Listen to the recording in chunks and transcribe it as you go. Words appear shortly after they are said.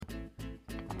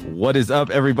What is up,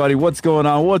 everybody? What's going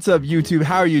on? What's up, YouTube?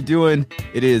 How are you doing?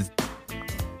 It is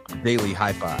Daily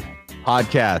Hi-Fi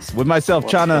Podcast with myself,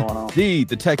 Chana,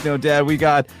 the Techno Dad. We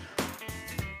got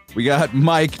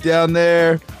Mike down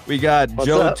there. We got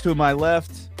Joe to my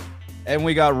left, and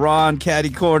we got Ron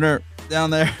Caddy Corner down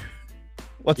there.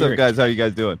 What's up, guys? How you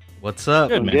guys doing? What's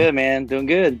up? Good, man. Doing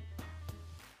good.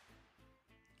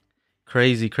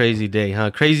 Crazy day,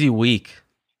 huh? Crazy week.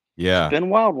 Yeah. Been a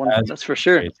wild one, that's for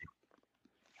sure. Crazy.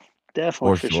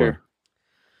 Definitely for sure.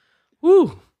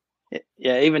 Woo.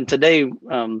 Yeah, even today,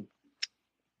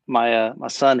 my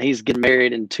son, he's getting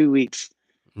married in 2 weeks.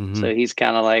 Mm-hmm. So he's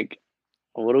kind of like,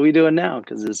 well, what are we doing now?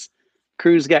 Because his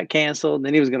cruise got canceled. And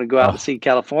then he was going to go out to see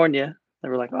California. They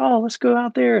were like, oh, let's go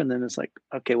out there. And then it's like,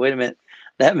 okay, wait a minute.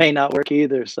 That may not work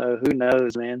either. So who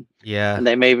knows, man? Yeah. And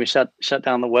they may even shut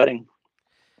down the wedding.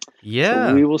 Yeah.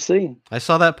 So we will see. I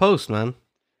saw that post, man.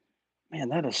 Man,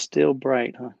 that is still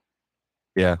bright, huh?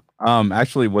 Yeah.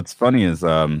 Actually, what's funny is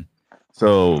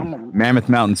so Mammoth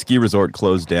Mountain Ski Resort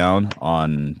closed down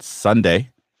on Sunday,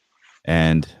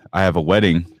 and I have a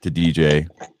wedding to DJ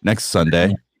next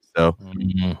Sunday. So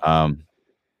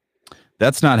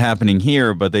that's not happening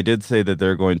here, but they did say that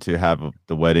they're going to have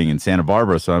the wedding in Santa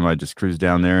Barbara, so I might just cruise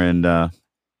down there and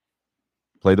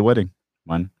play the wedding.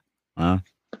 I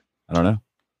don't know.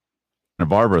 Santa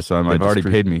Barbara, so they've already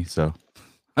paid me, so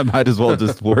I might as well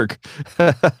just work.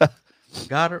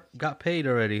 Got paid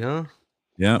already, huh?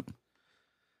 Yep.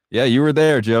 Yeah, you were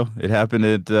there, Joe. It happened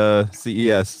at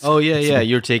CES. Oh, yeah.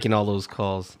 You're taking all those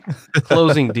calls.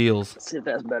 Closing deals. Let's see if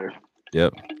that's better.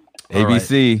 Yep. All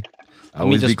ABC. Right.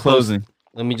 Always be closing.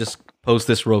 Let me just post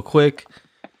this real quick.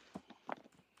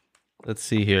 Let's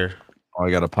see here. Oh,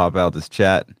 I got to pop out this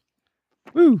chat.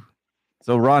 Woo.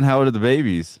 So, Ron, how are the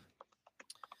babies?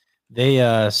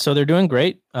 So they're doing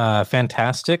great.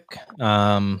 Fantastic.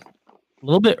 A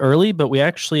little bit early, but we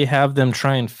actually have them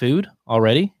trying food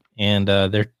already, and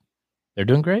they're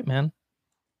doing great, man.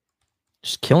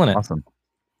 Just killing it. Awesome.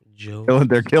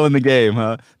 They're killing the game,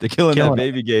 huh? They're killing that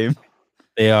baby game.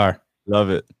 They are.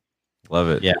 Love it.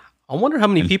 Yeah. I wonder how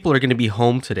many people are going to be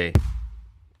home today.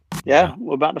 Yeah,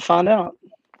 we're about to find out.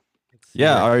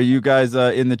 Yeah, are you guys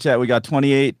in the chat? We got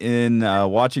 28 in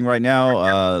watching right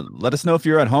now. Let us know if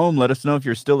you're at home. Let us know if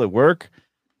you're still at work.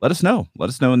 Let us know. Let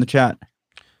us know in the chat.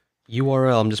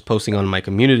 URL, I'm just posting on my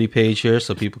community page here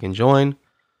so people can join.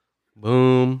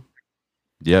 Boom.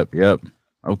 Yep.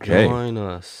 Okay. Join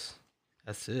us.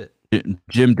 That's it.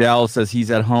 Jim Dowell says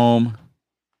he's at home.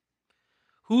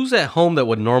 Who's at home that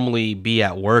would normally be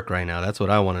at work right now? That's what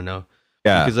I want to know.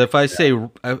 Yeah. Because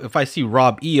if I see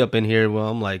Rob E up in here, well,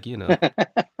 I'm like, he's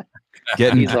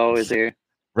always here.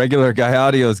 Regular guy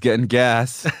audio is getting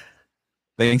gas.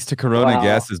 Thanks to Corona,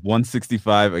 gas is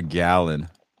 $1.65 a gallon.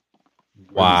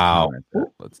 Wow.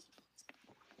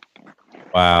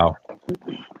 Wow.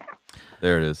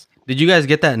 There it is. Did you guys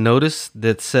get that notice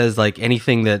that says like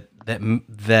anything that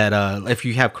if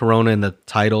you have Corona in the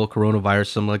title, coronavirus,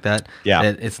 something like that,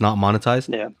 that it's not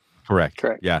monetized? Yeah. Correct.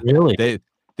 Yeah. Really? They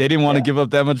didn't want to give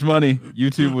up that much money.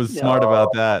 YouTube was smart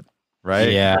about that,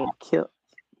 right? Yeah. Okay.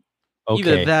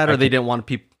 Either that or they didn't want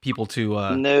people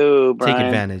to take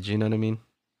advantage. You know what I mean?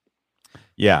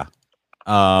 Yeah.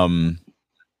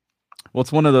 Well,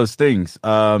 it's one of those things.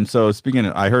 So speaking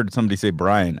of, I heard somebody say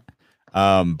Brian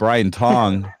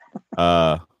Tong,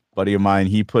 buddy of mine,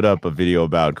 he put up a video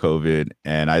about COVID,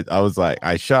 and I was like,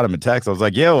 I shot him a text. I was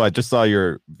like, yo, I just saw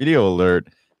your video alert.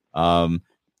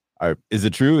 Is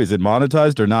it true? Is it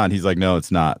monetized or not? And he's like, no,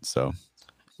 it's not. So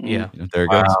yeah, there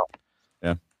it goes.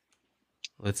 Yeah.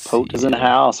 Let's Pope see. is in the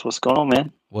house. What's going on,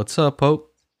 man? What's up,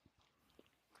 Pope?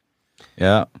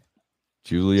 Yeah.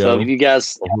 Julio. So you guys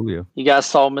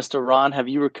saw Mr. Ron. Have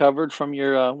you recovered from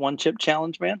your one chip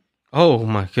challenge, man? Oh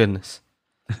my goodness.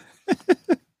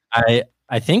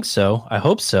 I think so. I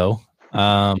hope so.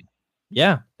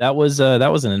 Yeah, that was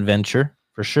an adventure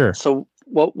for sure. So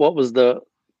what was the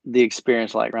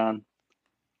experience like, Ron?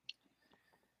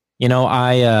 You know,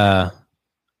 I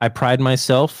pride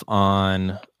myself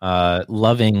on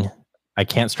loving. I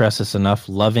can't stress this enough.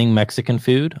 Loving Mexican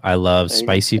food. I love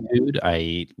spicy food. I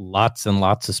eat lots and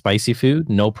lots of spicy food.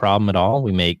 No problem at all.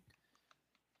 We make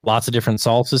lots of different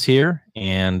salsas here,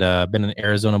 and been an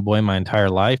Arizona boy my entire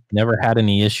life. Never had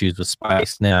any issues with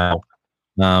spice. Now,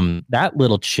 that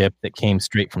little chip that came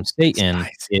straight from Satan,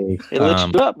 it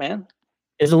lit you up, man.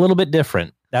 Is a little bit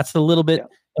different. That's a little bit. Yeah.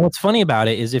 And what's funny about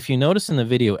it is if you notice in the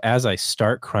video, as I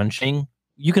start crunching,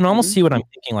 you can almost see what I'm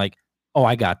thinking. Like, oh,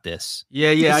 I got this.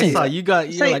 Yeah, I saw you got.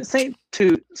 It's not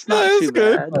too it's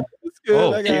good. bad. It's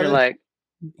good. You're like,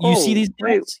 you see these?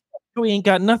 we ain't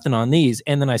got nothing on these.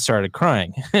 And then I started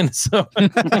crying. And so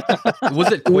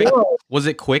was it quick? Was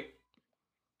it quick?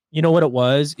 You know what it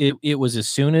was? It was as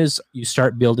soon as you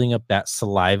start building up that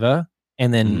saliva,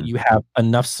 and then you have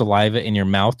enough saliva in your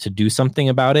mouth to do something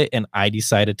about it. And I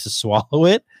decided to swallow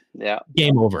it. Yeah.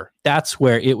 Game over. That's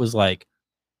where it was like,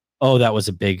 oh, that was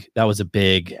a big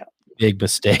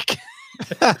mistake.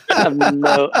 I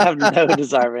have no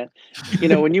desire, man. You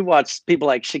know, when you watch people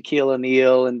like Shaquille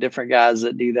O'Neal and different guys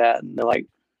that do that, and they're like,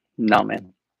 no,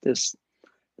 man, this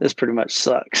pretty much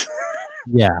sucks.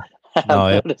 Yeah.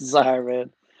 I have no desire,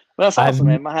 man. Well, that's awesome,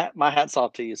 man. My hat's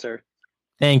off to you, sir.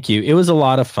 Thank you. It was a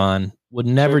lot of fun. Would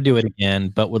never do it again,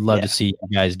 but would love to see you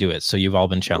guys do it. So you've all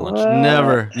been challenged.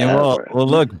 Never. Yeah, well,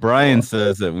 look, Brian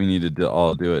says that we need to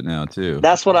all do it now too.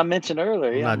 That's what I mentioned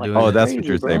earlier. Yeah, that's what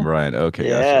you're saying, Brian. Okay.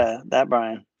 Yeah, gotcha. that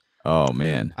Brian. Oh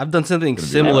man, I've done something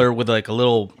similar with like a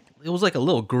little. It was like a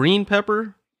little green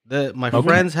pepper that my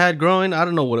friends had growing. I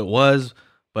don't know what it was,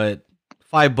 but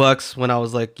 $5 when I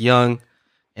was like young,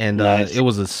 and it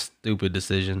was a stupid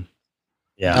decision.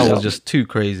 Yeah, that was just too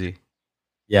crazy.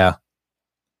 Yeah.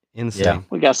 Insane. Yeah.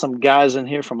 We got some guys in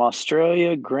here from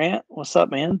Australia. Grant, what's up,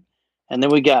 man? And then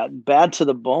we got Bad to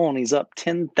the Bone. He's up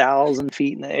 10,000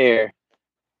 feet in the air.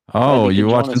 Oh, you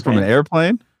watching from an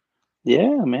airplane?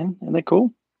 Yeah, man. Isn't that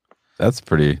cool? That's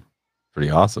pretty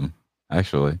awesome,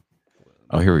 actually.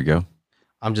 Oh, here we go.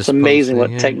 It's amazing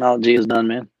what technology has done,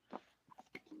 man.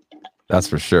 That's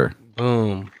for sure.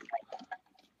 Boom.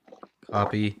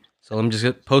 Copy. So I'm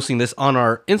just posting this on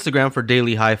our Instagram for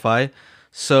Daily Hi-Fi.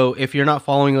 So if you're not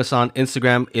following us on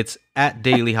Instagram, it's at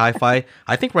Daily Hi-Fi.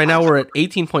 I think right now we're at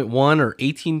 18.1 or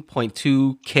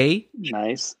 18.2K.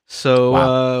 Nice.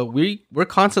 So we're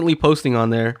constantly posting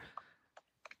on there.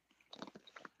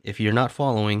 If you're not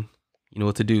following, you know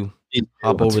what to do.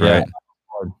 Hop over there.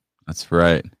 That's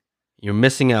right. You're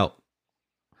missing out.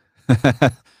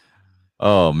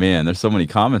 Oh man, there's so many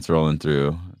comments rolling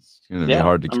through. It's gonna be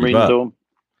hard to keep up.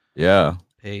 Yeah.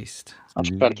 Paste. I'm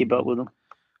trying to keep up with them.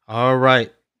 All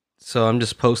right. So I'm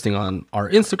just posting on our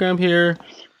Instagram here.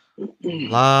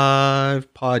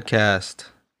 Live podcast.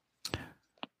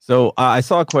 So I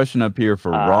saw a question up here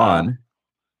for Ron.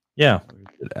 Yeah.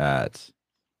 Where's it at?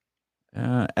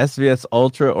 SVS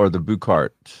Ultra or the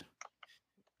Bucart?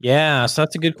 Yeah, so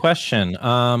that's a good question.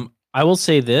 I will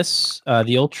say this: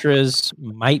 the Ultras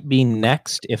might be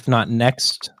next, if not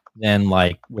next, then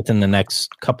like within the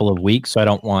next couple of weeks. So I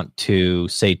don't want to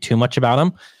say too much about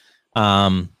them.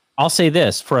 I'll say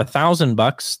this: for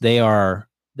 $1,000,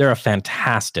 they're a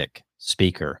fantastic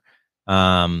speaker.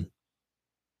 They're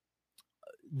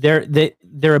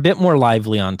a bit more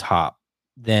lively on top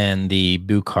than the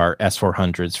Bucart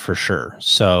S400s for sure.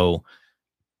 So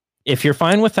if you're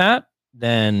fine with that,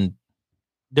 then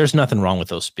there's nothing wrong with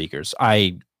those speakers.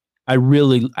 I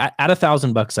really, at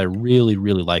 $1,000, I really,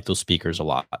 really like those speakers a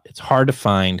lot. It's hard to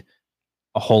find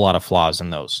a whole lot of flaws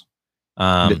in those.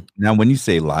 Now, when you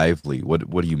say lively, what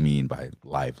do you mean by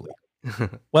lively?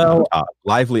 Well,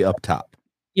 lively up top.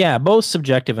 Yeah, both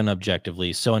subjective and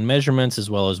objectively. So in measurements,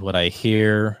 as well as what I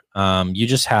hear,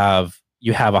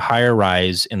 you have a higher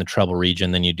rise in the treble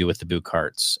region than you do with the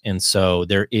Bucarts, and so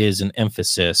there is an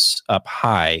emphasis up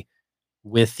high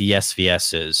with the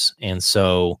SVSs, and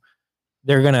so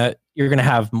you're gonna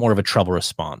have more of a treble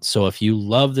response. So if you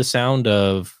love the sound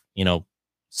of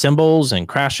cymbals and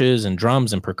crashes and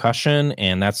drums and percussion,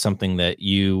 and that's something that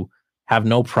you have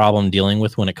no problem dealing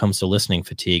with when it comes to listening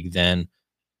fatigue, then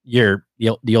the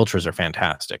Ultras are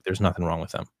fantastic. There's nothing wrong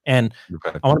with them. And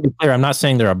I want to be clear, I'm not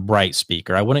saying they're a bright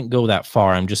speaker. I wouldn't go that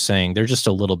far. I'm just saying they're just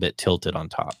a little bit tilted on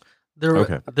top.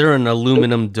 They're an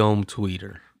aluminum dome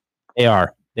tweeter. They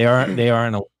are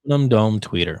an aluminum dome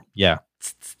tweeter. Yeah.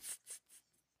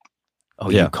 Oh,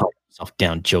 yeah. You calm yourself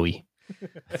down, Joey.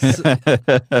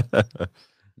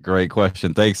 Great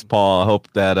question. Thanks, Paul. I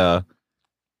hope that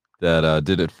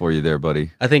did it for you there,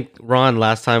 buddy. I think, Ron,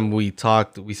 last time we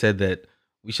talked, we said that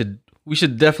we should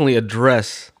definitely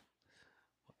address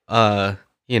what's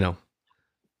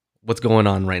going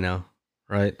on right now,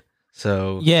 right?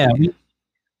 So yeah,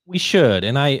 we should,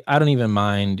 and I don't even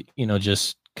mind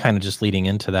just leading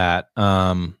into that.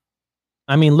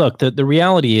 I mean, look, the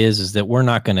reality is that we're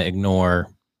not going to ignore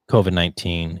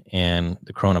COVID-19 and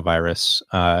the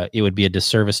coronavirus. It would be a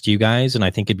disservice to you guys, and I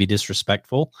think it'd be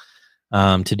disrespectful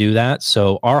to do that.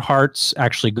 So our hearts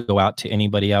actually go out to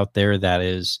anybody out there that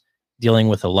is dealing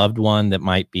with a loved one that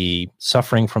might be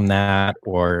suffering from that,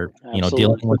 or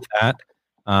dealing with that.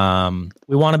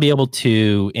 We want to be able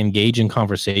to engage in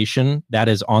conversation. That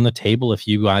is on the table. If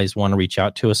you guys want to reach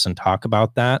out to us and talk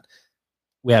about that,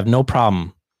 we have no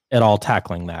problem at all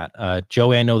tackling that.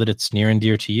 Joey, I know that it's near and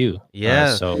dear to you.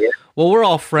 Yeah. well, we're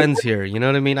all friends here. You know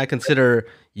what I mean? I consider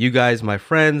you guys my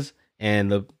friends,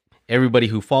 and everybody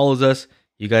who follows us,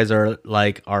 you guys are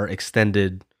like our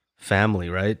extended family,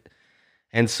 right?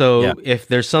 And so if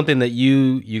there's something that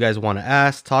you guys want to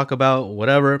ask, talk about,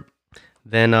 whatever,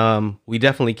 then we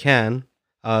definitely can.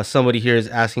 Somebody here is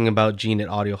asking about Gene at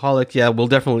Audioholic. Yeah, we'll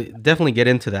definitely get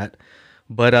into that.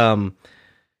 But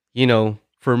you know,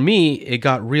 for me, it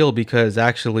got real because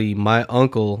actually my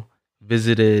uncle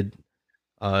visited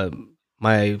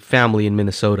my family in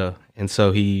Minnesota, and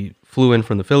so he flew in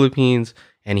from the Philippines,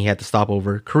 and he had to stop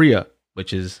over Korea,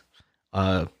 which is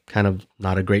kind of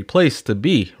not a great place to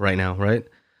be right now, right?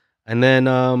 And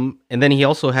then he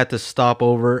also had to stop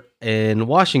over in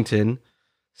Washington,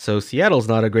 so Seattle's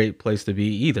not a great place to be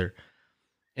either.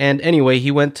 And anyway,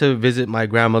 he went to visit my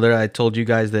grandmother. I told you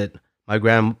guys that my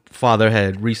grandfather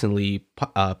had recently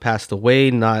passed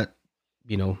away, not,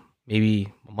 you know,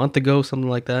 maybe a month ago, something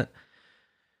like that.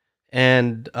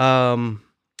 And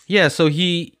yeah, so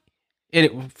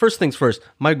first things first,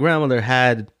 my grandmother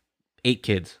had 8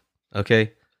 kids,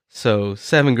 okay? So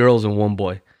 7 girls and 1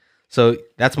 boy. So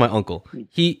that's my uncle.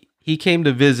 He came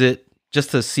to visit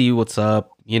just to see what's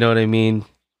up, you know what I mean?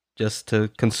 Just to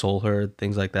console her,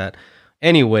 things like that.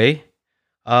 Anyway,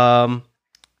 turned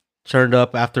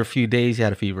up after a few days, he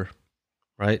had a fever,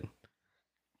 right?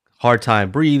 Hard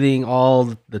time breathing,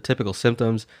 all the typical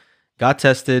symptoms. Got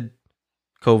tested,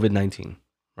 COVID-19,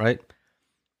 right?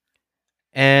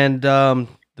 And the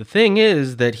thing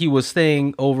is that he was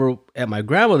staying over at my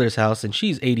grandmother's house, and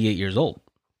she's 88 years old,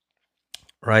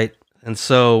 right? And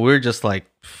so we're just like,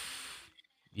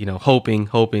 you know,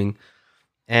 hoping,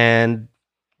 and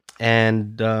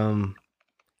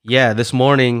yeah, this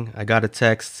morning I got a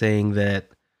text saying that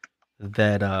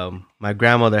my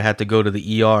grandmother had to go to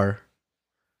the ER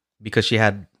because she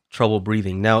had trouble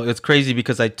breathing. Now, it's crazy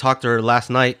because I talked to her last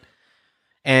night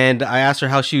and I asked her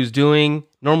how she was doing.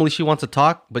 Normally she wants to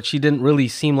talk, but she didn't really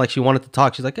seem like she wanted to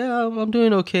talk. She's like, yeah, I'm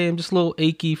doing okay. I'm just a little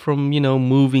achy from, you know,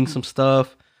 moving some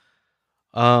stuff,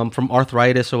 from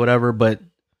arthritis or whatever. But,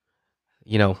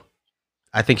 you know,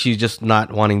 I think she's just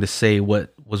not wanting to say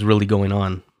what was really going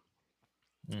on,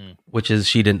 which is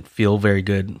she didn't feel very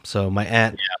good. So my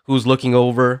aunt, who's looking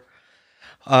over,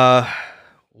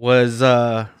 was,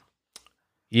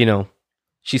 you know,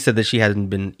 she said that she hadn't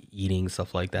been eating,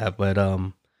 stuff like that. But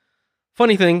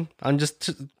funny thing, I'm just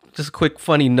a quick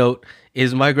funny note,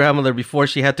 is my grandmother, before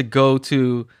she had to go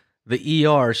to the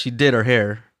ER, she did her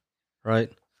hair,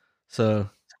 right? So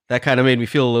that kind of made me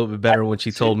feel a little bit better when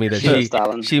she told me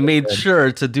that she made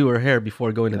sure to do her hair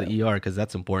before going to the ER, because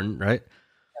that's important, right?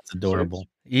 That's adorable.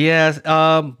 Yes,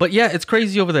 but yeah, it's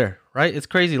crazy over there, right? It's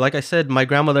crazy. Like I said, my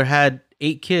grandmother had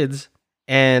 8 kids,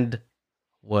 and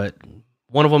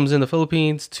one of them's in the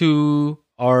Philippines, 2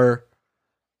 are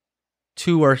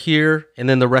here, and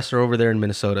then the rest are over there in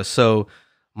Minnesota. So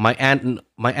my aunt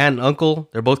and uncle,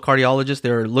 they're both cardiologists.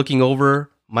 They're looking over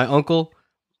my uncle.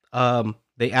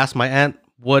 They asked my aunt,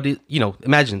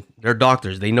 imagine they're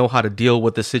doctors. They know how to deal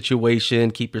with the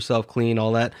situation, keep yourself clean,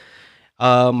 all that.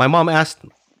 My mom asked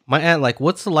my aunt, like,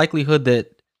 what's the likelihood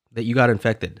that you got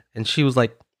infected? And she was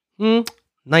like,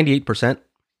 98%,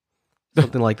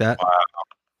 something like that. Wow.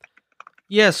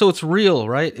 Yeah, so it's real,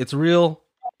 right? It's real.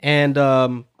 And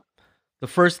the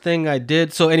first thing I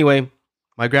did, so anyway,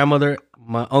 my grandmother,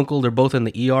 my uncle, they're both in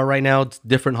the ER right now. It's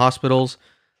different hospitals.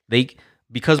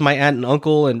 Because my aunt and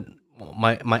uncle and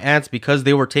my aunts, because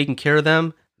they were taking care of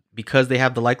them, because they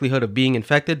have the likelihood of being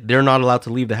infected, they're not allowed to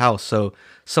leave the house. So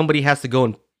somebody has to go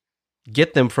and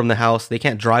get them from the house. They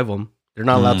can't drive them. They're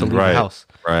not allowed to leave the house.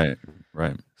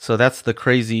 Right. So that's the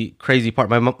crazy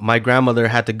part. My grandmother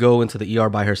had to go into the ER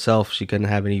by herself. She couldn't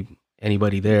have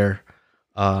anybody there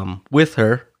with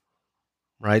her,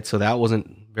 right? So that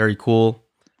wasn't very cool.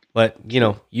 But, you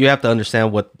know, you have to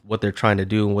understand what they're trying to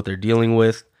do and what they're dealing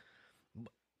with.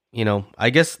 You know,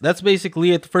 I guess that's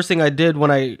basically it. The first thing I did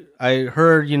when I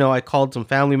heard, you know, I called some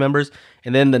family members,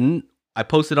 and then I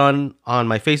posted on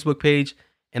my Facebook page.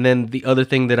 And then the other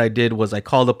thing that I did was I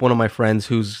called up one of my friends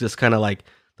who's just kind of like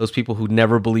those people who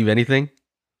never believe anything,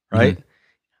 right? Mm-hmm.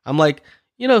 I'm like,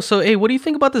 you know, so hey, what do you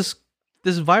think about this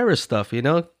virus stuff? You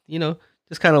know,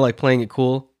 just kind of like playing it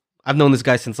cool. I've known this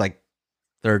guy since like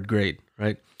 3rd grade,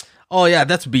 right? Oh yeah,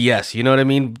 that's BS. You know what I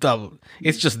mean?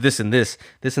 It's just this and this.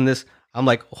 I'm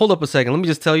like, hold up a second. Let me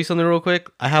just tell you something real quick.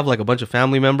 I have like a bunch of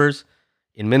family members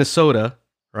in Minnesota,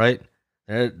 right?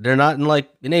 They're not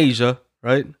in Asia,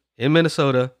 right? In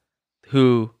Minnesota,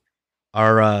 who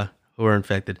are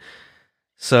infected.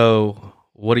 So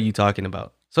what are you talking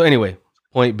about? So anyway,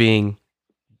 point being,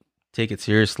 take it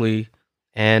seriously,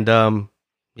 and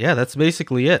yeah, that's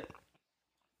basically it.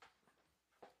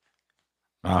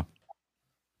 Wow.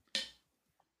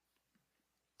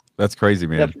 That's crazy,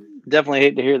 man. Definitely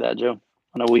hate to hear that, Joe.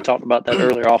 I know we talked about that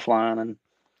earlier offline, and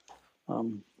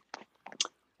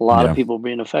a lot of people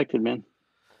being affected, man.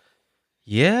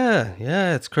 Yeah,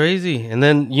 it's crazy. And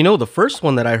then, the first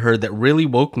one that I heard that really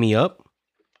woke me up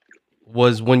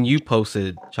was when you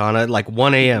posted, John, at like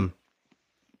 1 a.m.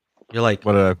 You're like,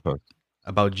 what did I post?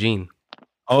 About Gene.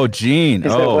 Oh, Gene.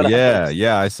 Oh, yeah.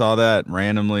 Yeah, I saw that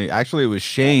randomly. Actually, it was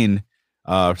Shane,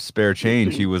 Spare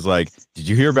Change. He was like, did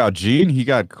you hear about Gene? He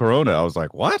got corona. I was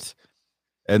like, what?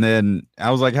 And then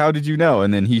I was like, how did you know?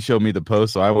 And then he showed me the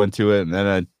post. So I went to it and then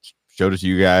I showed it to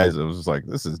you guys. I was like,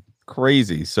 this is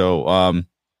crazy. So,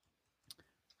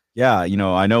 yeah,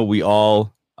 I know we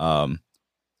all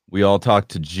talked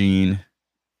to Gene.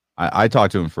 I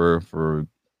talked to him for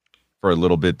a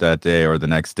little bit that day or the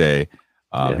next day.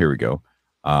 Here we go.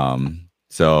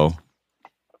 So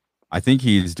I think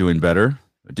he's doing better.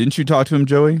 Didn't you talk to him,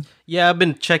 Joey? Yeah, I've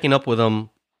been checking up with him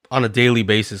on a daily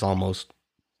basis almost.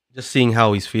 Just seeing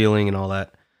how he's feeling and all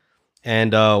that.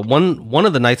 And one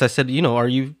of the nights I said, are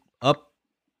you up,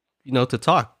 to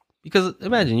talk? Because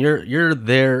imagine you're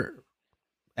there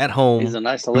at home. He's in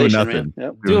isolation, man.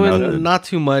 Yep. Doing not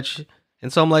too much.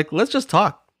 And so I'm like, let's just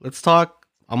talk. Let's talk.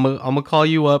 I'm gonna call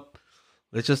you up.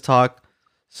 Let's just talk.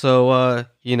 So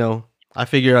I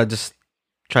figure I'd just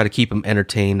try to keep him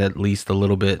entertained at least a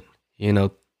little bit.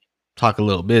 Talk a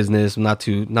little business, not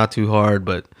too hard,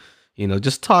 but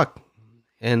just talk.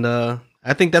 And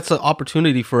I think that's an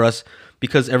opportunity for us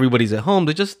because everybody's at home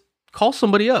to just call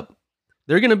somebody up.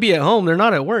 They're gonna be at home. They're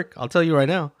not at work. I'll tell you right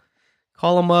now.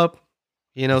 Call them up.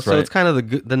 That's so right. It's kind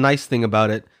of the nice thing about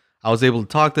it. I was able to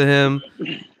talk to him,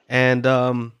 and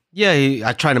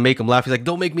I try to make him laugh. He's like,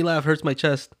 "Don't make me laugh. Hurts my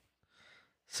chest."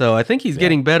 So I think he's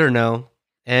getting better now.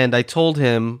 And I told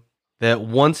him that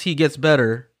once he gets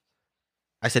better,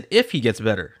 I said, if he gets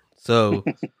better. So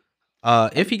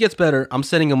if he gets better, I'm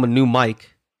sending him a new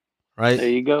mic, right? There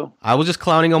you go. I was just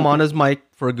clowning him on his mic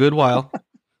for a good while.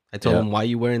 I told him, why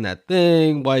you wearing that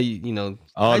thing? Why,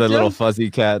 Oh, the little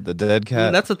fuzzy cat, the dead cat.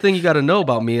 Yeah, that's the thing you got to know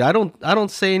about me. I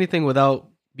don't say anything without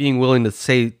being willing to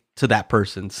say to that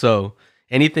person. So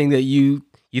anything that you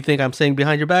think I'm saying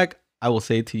behind your back, I will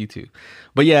say it to you too.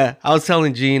 But yeah, I was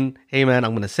telling Gene, hey man,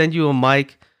 I'm going to send you a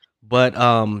mic, but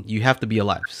you have to be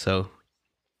alive. So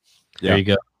there you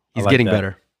go. He's getting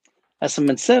better. That's some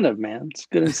incentive, man. It's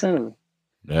good incentive.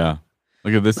 Yeah.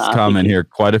 Look at this comment here.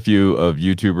 Quite a few of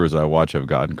YouTubers I watch have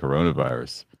gotten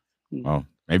coronavirus. Oh,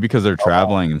 maybe because they're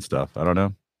traveling and stuff. I don't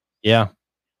know. Yeah.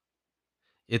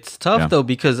 It's tough though,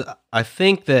 because I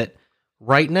think that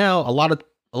right now a lot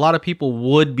of people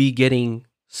would be getting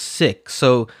sick.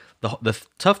 So the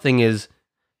tough thing is,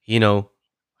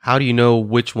 how do you know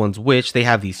which one's which? They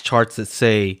have these charts that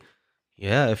say,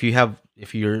 if you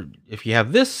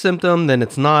have this symptom, then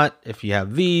it's not. If you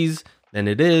have these, then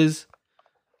it is.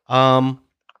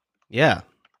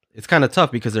 It's kind of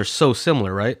tough because they're so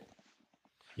similar, right?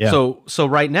 Yeah. So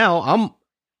right now I'm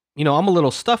a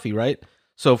little stuffy, right?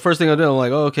 So first thing I do, I'm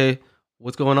like, oh, okay,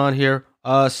 what's going on here?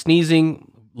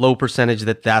 Sneezing, low percentage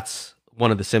that's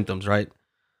one of the symptoms, right?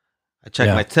 I check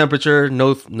my temperature,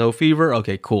 no fever.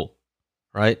 Okay, cool.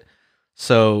 Right?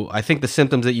 So I think the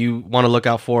symptoms that you want to look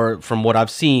out for from what I've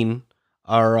seen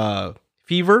are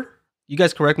fever. You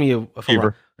guys correct me if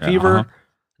fever. Fever,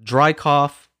 dry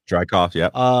cough. Dry cough, yeah.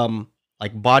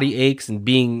 Like body aches and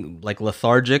being like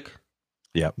lethargic.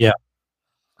 Yeah. Yeah.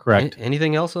 Correct.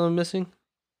 Anything else I'm missing?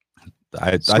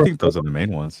 I think those are the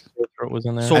main ones. Throat was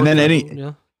in there. And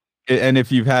then and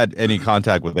if you've had any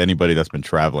contact with anybody that's been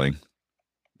traveling,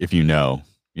 if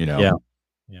Yeah.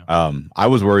 I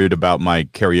was worried about my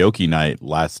karaoke night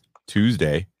last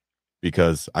Tuesday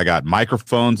because I got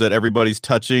microphones that everybody's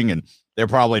touching and they're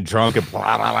probably drunk and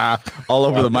blah, blah, blah, all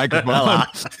over the microphone.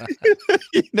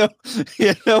 you know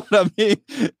what I mean?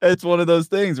 It's one of those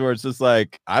things where it's just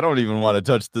like, I don't even want to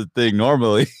touch the thing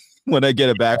normally when I get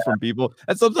it back from people.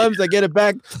 And sometimes I get it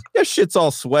back, that shit's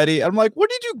all sweaty. I'm like, where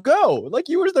did you go? Like,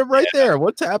 you were there right there.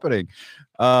 What's happening?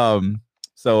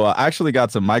 So I actually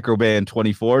got some Microban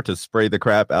 24 to spray the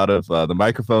crap out of the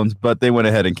microphones, but they went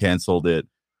ahead and canceled it.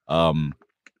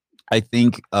 I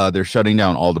think they're shutting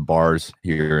down all the bars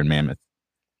here in Mammoth,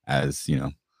 as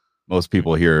most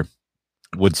people here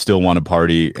would still want to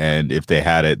party, and if they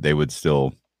had it, they would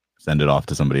still send it off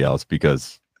to somebody else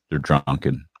because they're drunk,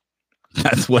 and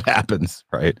that's what happens,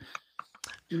 right?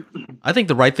 I think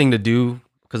the right thing to do,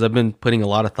 because I've been putting a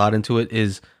lot of thought into it,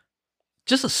 is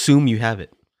just assume you have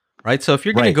it, right? So if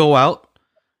you're going to go out,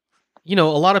 a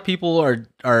lot of people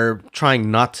are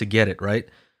trying not to get it, right?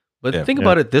 But think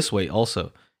about it this way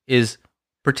also, is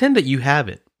pretend that you have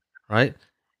it, right?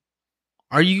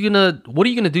 what are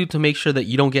you gonna do to make sure that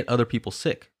you don't get other people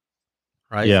sick?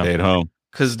 Right? Yeah. Stay at home.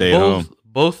 Because Stay at home.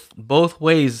 both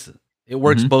ways, it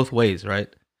works Mhm. both ways, right?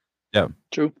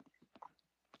 True.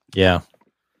 Yeah.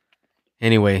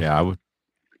 Anyway, Yeah, I would.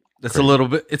 it's Crazy.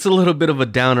 a little bit of a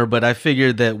downer, but I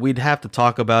figured that we'd have to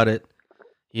talk about it.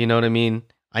 You know what I mean?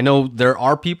 I know there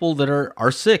are people that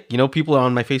are sick. You know, people are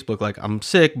on my Facebook like, I'm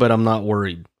sick, but I'm not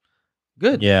worried.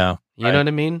 Good. Yeah. You know what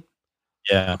I mean?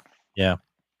 Yeah. Yeah.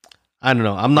 I don't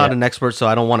know. I'm not an expert, so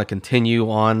I don't want to continue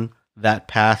on that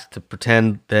path to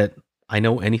pretend that I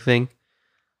know anything.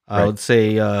 I Right. would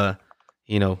say,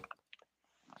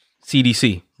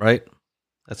 CDC, right?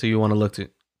 That's who you want to look to.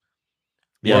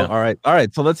 Yeah. Well, all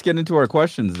right. So let's get into our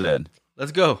questions then.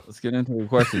 Let's go. Let's get into the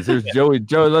questions. Here's Joey.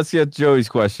 Joey, let's get Joey's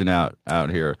question out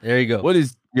here. There you go. What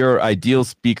is your ideal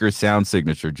speaker sound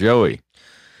signature, Joey?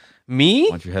 Me? Why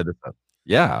don't you head this up?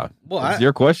 Yeah, Well, it's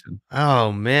your question.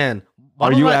 Oh man.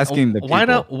 Are you asking the why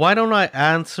people? why don't I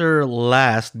answer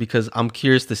last, because I'm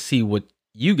curious to see what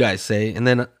you guys say, and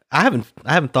then I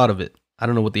haven't thought of it. I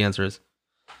don't know what the answer is.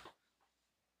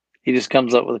 He just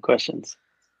comes up with the questions.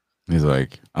 He's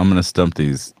like, I'm gonna stump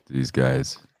these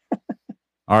guys.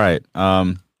 All right.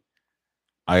 I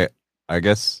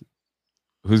guess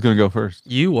who's gonna go first?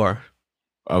 You are.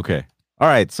 Okay. All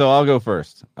right. So I'll go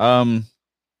first. I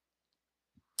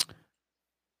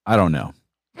don't know.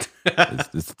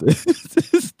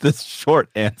 this short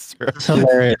answer. It's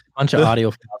hilarious. A bunch of audio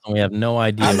files, and we have no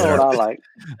idea. I know what I like.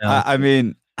 I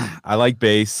mean, I like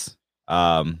bass,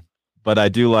 but I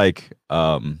do like.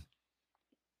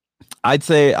 I'd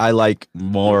say I like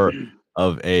more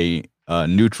of a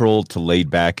neutral to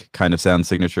laid back kind of sound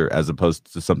signature as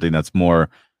opposed to something that's more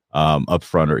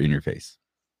upfront or in your face.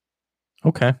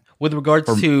 Okay. With regards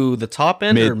to the top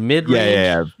end or mid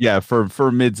range? Yeah.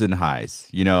 For mids and highs,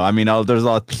 you know. I mean, there's a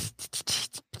lot,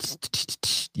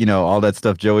 you know, all that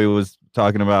stuff Joey was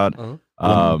talking about.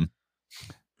 Uh-huh.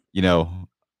 You know,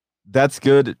 that's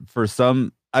good for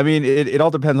some. I mean, it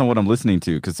all depends on what I'm listening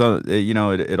to, because you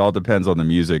know, it all depends on the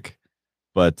music.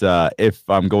 But if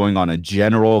I'm going on a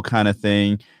general kind of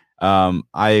thing,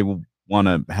 I want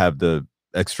to have the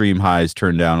extreme highs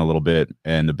turned down a little bit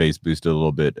and the bass boosted a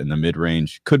little bit, and the mid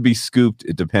range could be scooped.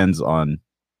 It depends on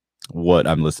what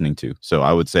I'm listening to. So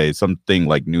I would say something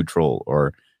like neutral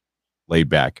or laid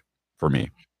back for me.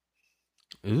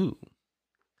 Ooh.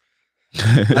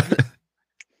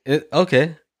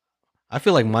 Okay. I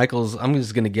feel like Michael's, I'm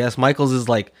just gonna guess Michael's is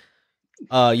like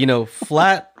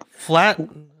flat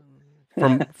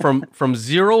from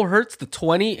 0 hertz to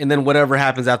 20, and then whatever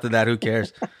happens after that, who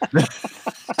cares?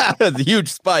 That's a huge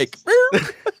spike.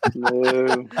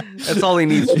 No. That's all he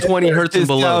needs, 20 hertz and His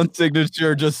below. sound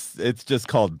signature it's just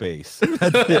called bass.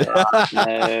 That's it.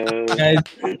 No.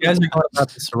 You guys are going about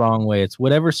this the wrong way. It's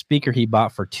whatever speaker he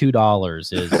bought for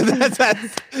 $2 is.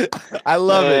 I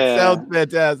love it. Yeah. Sounds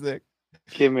fantastic.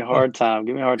 Give me a hard time.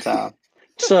 Give me a hard time.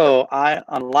 So I,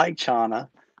 unlike Chana,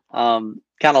 kind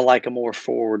of like a more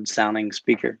forward sounding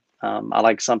speaker. I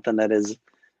like something that is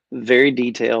very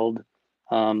detailed,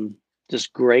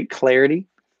 just great clarity.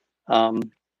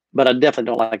 But I definitely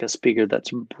don't like a speaker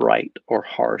that's bright or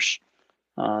harsh.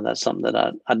 That's something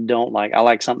that I don't like. I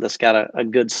like something that's got a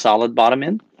good solid bottom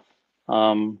end.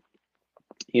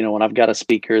 You know, when I've got a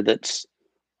speaker that's,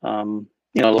 a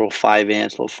little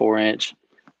 5-inch, little 4-inch,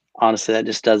 honestly, that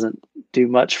just doesn't do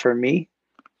much for me.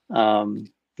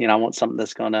 I want something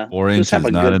that's going to 4 inches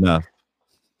is not enough.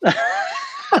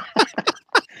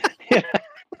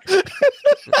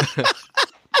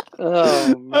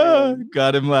 Oh, man.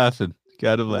 Got him laughing.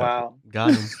 Wow.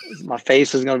 Got him. My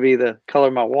face is going to be the color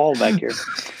of my wall back here.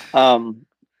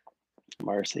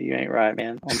 Mercy, you ain't right,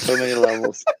 man, on so many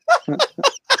levels.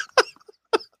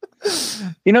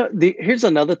 Here's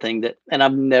another thing and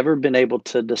I've never been able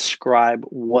to describe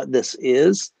what this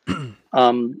is,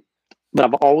 but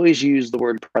I've always used the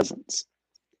word presence.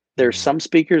 There's some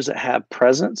speakers that have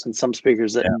presence and some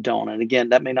speakers that don't. And again,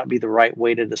 that may not be the right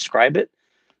way to describe it.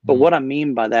 But what I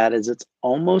mean by that is it's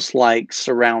almost like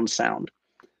surround sound.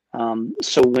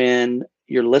 So when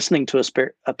you're listening to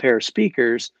a pair of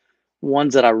speakers,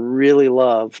 ones that I really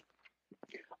love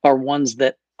are ones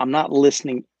that I'm not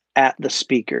listening at the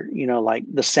speaker. Like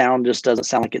the sound just doesn't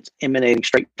sound like it's emanating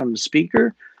straight from the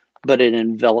speaker, but it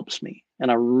envelops me. And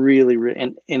I really,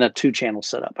 in a 2-channel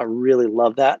setup, I really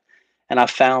love that. And I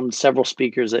found several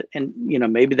speakers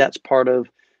maybe that's part of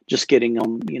just getting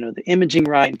them, the imaging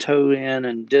right and tone in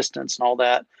and distance and all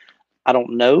that. I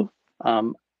don't know.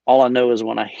 All I know is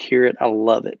when I hear it, I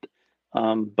love it.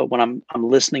 But when I'm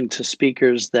listening to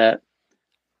speakers that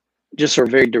just are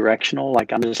very directional,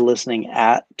 like I'm just listening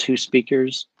at 2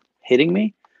 speakers hitting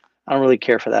me, I don't really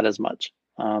care for that as much.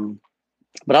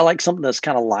 But I like something that's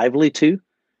kind of lively too,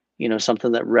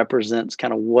 something that represents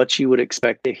kind of what you would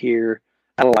expect to hear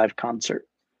at a live concert.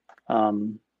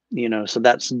 So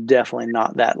that's definitely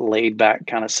not that laid back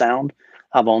kind of sound.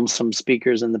 I've owned some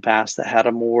speakers in the past that had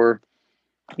a more,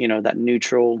 that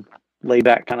neutral, laid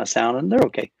back kind of sound, and they're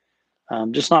okay.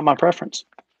 Just not my preference.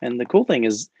 And the cool thing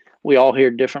is we all hear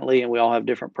differently and we all have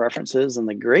different preferences. And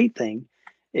the great thing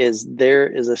is there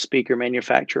is a speaker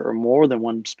manufacturer or more than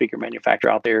one speaker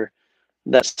manufacturer out there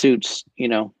that suits,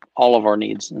 all of our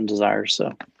needs and desires. So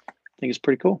I think it's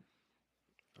pretty cool.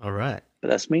 All right. But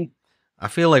that's me. I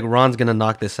feel like Ron's going to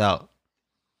knock this out.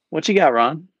 What you got,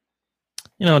 Ron?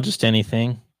 Just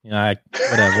anything.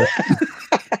 Whatever.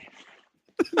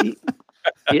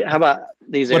 Yeah, how about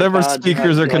these? Whatever AirPods,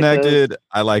 speakers are connected,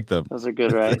 I like them. Those are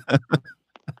good, right?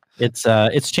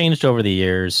 It's changed over the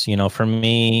years. For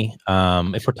me,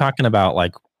 if we're talking about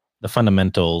like the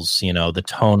fundamentals, the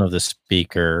tone of the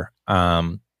speaker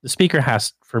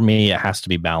for me, it has to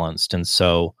be balanced. And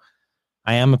so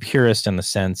I am a purist in the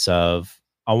sense of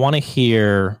I want to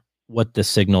hear what the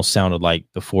signal sounded like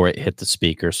before it hit the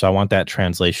speaker. So I want that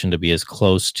translation to be as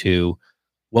close to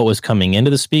what was coming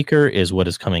into the speaker is what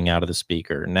is coming out of the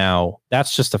speaker. Now,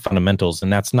 that's just the fundamentals,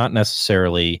 and that's not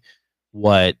necessarily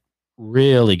what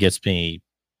really gets me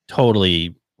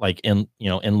totally like in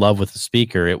love with the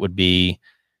speaker. It would be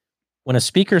when a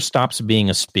speaker stops being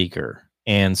a speaker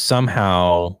and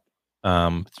somehow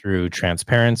through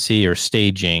transparency or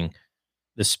staging,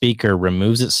 the speaker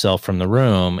removes itself from the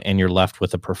room and you're left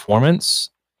with a performance.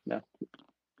 Yeah.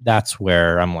 That's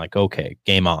where I'm like, okay,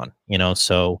 game on.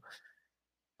 So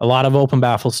a lot of open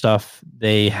baffle stuff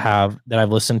they have that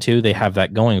I've listened to, they have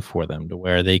that going for them to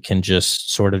where they can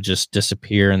just sort of just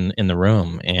disappear in the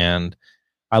room. And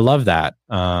I love that.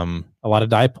 A lot of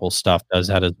dipole stuff does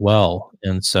that as well.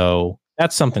 And so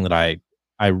that's something that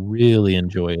I really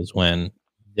enjoy is when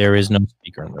there is no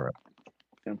speaker in the room.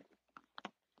 Yeah.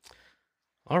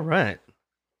 All right.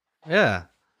 Yeah.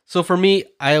 So for me,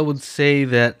 I would say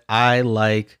that I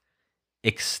like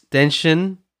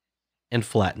extension and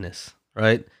flatness,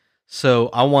 right? So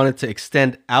I want it to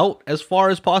extend out as far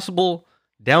as possible,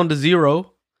 down to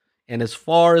 0, and as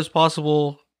far as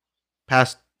possible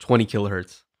past 20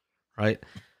 kilohertz, right?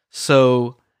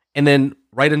 So, and then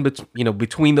right in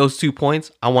between those 2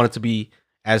 points, I want it to be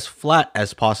as flat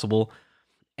as possible.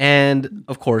 And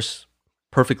of course,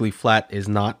 perfectly flat is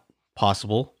not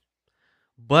possible.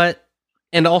 But,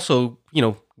 and also,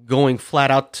 going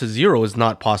flat out to 0 is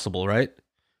not possible, right?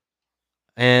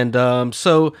 And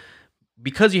so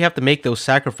because you have to make those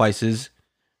sacrifices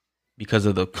because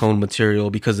of the cone material,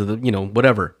 because of the,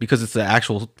 whatever, because it's the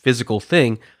actual physical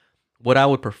thing, what I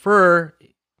would prefer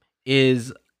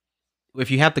is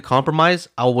if you have to compromise,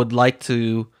 I would like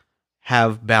to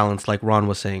have balance, like Ron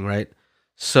was saying, right?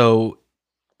 So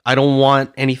I don't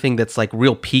want anything that's like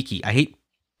real peaky. I hate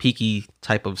peaky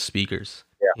type of speakers.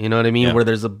 Yeah. You know what I mean? Yeah. Where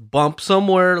there's a bump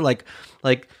somewhere, like,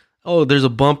 oh, there's a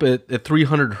bump at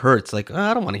 300 hertz. Like,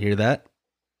 I don't want to hear that.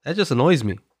 That just annoys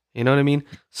me. You know what I mean?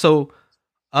 So,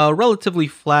 relatively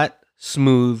flat,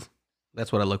 smooth.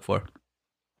 That's what I look for.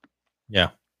 Yeah.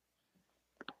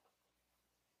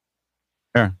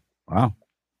 Sure. Wow.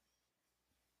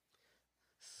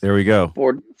 There we go.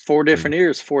 Four different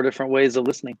ears, 4 different ways of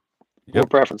listening. 4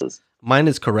 preferences. Mine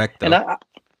is correct, though.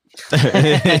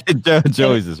 And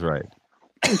Joey's is right.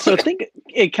 So I think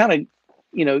it kind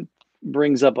of,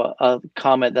 brings up a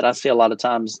comment that I see a lot of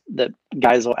times that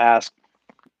guys will ask,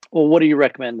 well, what do you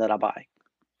recommend that I buy?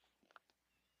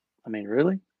 I mean,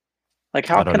 really? Like,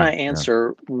 how can I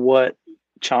answer what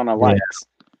Chana likes?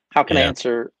 How can I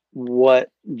answer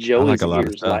what Joey's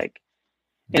ears like?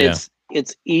 And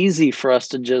it's easy for us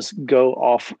to just go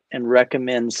off and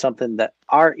recommend something that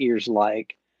our ears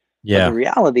like. Yeah. But the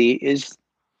reality is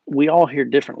we all hear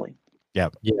differently. Yeah.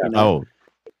 Yeah.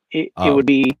 It would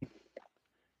be,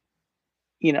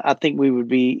 I think we would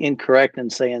be incorrect in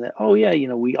saying that, oh yeah,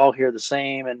 we all hear the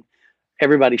same and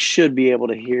everybody should be able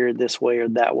to hear this way or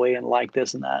that way and like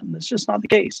this and that. And it's just not the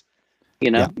case.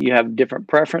 You have different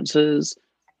preferences.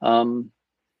 And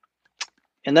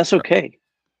that's okay.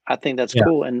 I think that's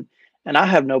cool. And I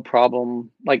have no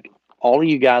problem. Like all of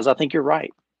you guys, I think you're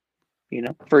right.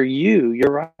 For you,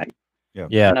 you're right.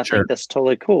 Yeah. And I think that's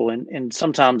totally cool. And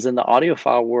sometimes in the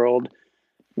audiophile world,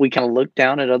 we kind of look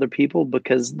down at other people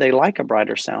because they like a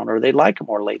brighter sound or they like a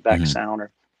more laid back sound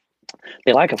or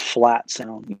they like a flat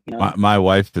sound. My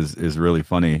wife is really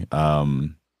funny.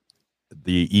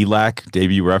 The ELAC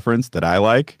debut reference that I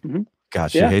like,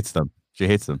 gosh, she hates them. She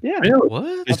hates them. Yeah. Really?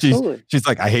 What? She's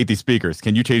like, I hate these speakers.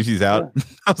 Can you change these out?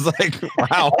 I was like,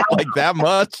 wow, like that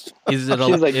much? Is it a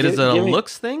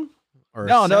looks thing? Or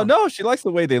No. She likes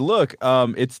the way they look.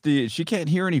 She can't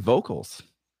hear any vocals.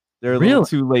 They're a little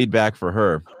too laid back for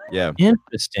her. Yeah.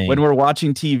 Interesting. When we're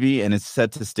watching TV and it's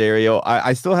set to stereo,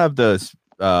 I still have the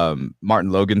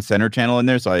Martin Logan center channel in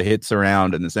there, so I hit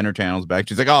surround and the center channel's back.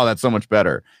 She's like, "Oh, that's so much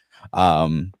better."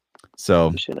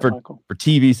 So for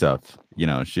TV stuff,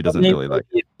 she doesn't really like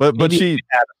it. But she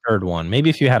had a third one. Maybe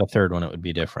if you had a third one, it would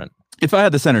be different. If I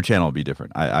had the center channel, it'd be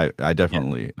different. I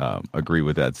definitely agree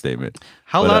with that statement.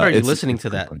 How loud are you listening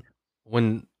to that?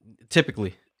 When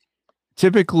typically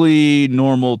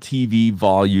normal TV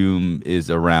volume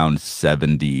is around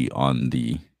 70 on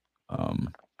the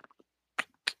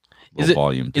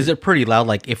volume. Is it pretty loud?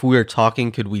 Like if we were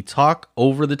talking, could we talk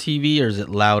over the TV, or is it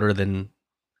louder than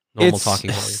normal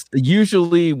talking volume?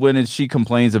 Usually when she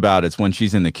complains about it's when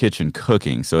she's in the kitchen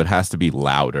cooking, so it has to be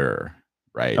louder,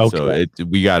 right? Okay. So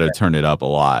we got to turn it up a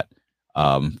lot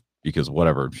because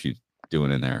whatever she's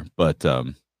doing in there. But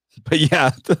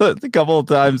yeah, a couple of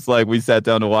times like we sat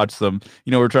down to watch some,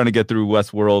 we're trying to get through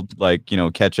Westworld, like,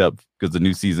 catch up because the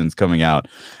new season's coming out.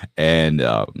 And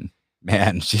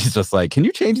man, she's just like, can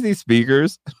you change these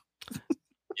speakers?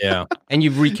 Yeah. And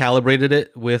you've recalibrated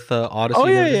it with Odyssey? Oh,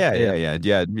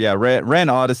 yeah. Ran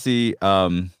Odyssey.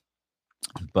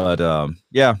 But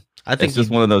yeah, I think it's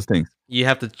just one of those things. You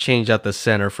have to change out the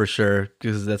center for sure,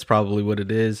 because that's probably what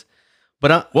it is.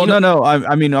 But no.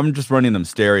 I mean, I'm just running them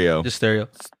stereo. Just stereo.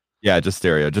 Yeah, just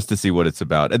stereo, just to see what it's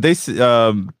about. And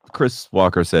Chris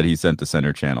Walker said he sent the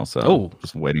center channel, so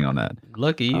just waiting on that.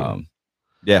 Lucky you.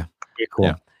 Yeah, cool.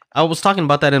 Yeah. I was talking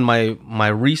about that in my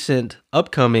recent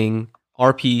upcoming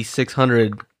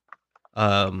RP600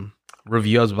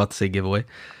 review. I was about to say giveaway.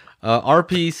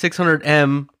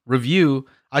 RP600M review.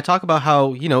 I talk about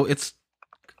how it's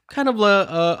kind of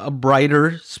a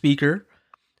brighter speaker,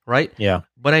 right? Yeah.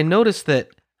 But I noticed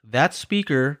that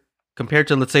speaker, compared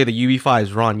to, let's say, the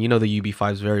UB5s, Ron, you know the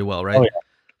UB5s very well, right? Oh,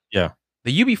 yeah.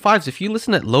 The UB5s, if you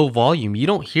listen at low volume, you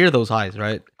don't hear those highs,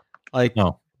 right? Like,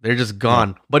 no, they're just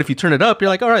gone. No. But if you turn it up, you're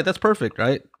like, all right, that's perfect,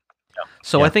 right? Yeah.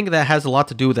 So I think that has a lot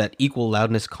to do with that equal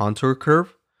loudness contour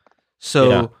curve.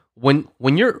 So when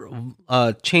you're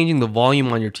changing the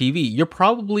volume on your TV, you're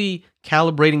probably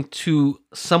calibrating to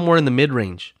somewhere in the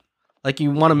mid-range. Like,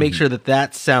 you want to make sure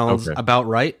that sounds about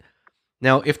right.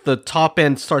 Now, if the top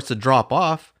end starts to drop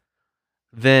off,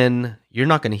 then you're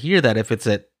not going to hear that if it's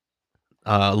at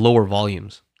lower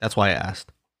volumes. That's why I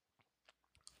asked.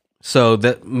 So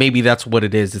maybe that's what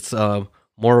it is. It's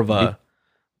more of a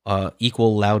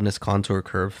equal loudness contour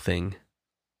curve thing.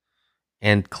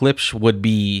 And Klipsch would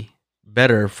be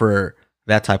better for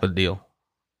that type of deal.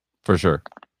 For sure.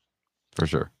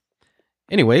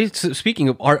 Anyway, so speaking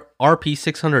of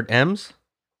RP600Ms.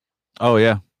 Oh,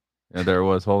 yeah. Yeah, there it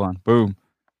was. Hold on. Boom.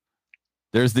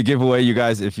 There's the giveaway, you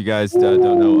guys. If you guys don't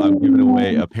know, I'm giving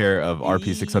away a pair of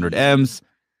RP600Ms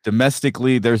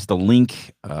domestically. There's the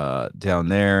link down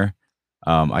there.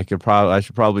 I should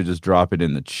probably just drop it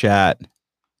in the chat.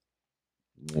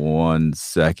 1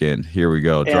 second. Here we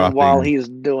go. And while he's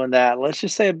doing that, let's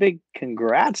just say a big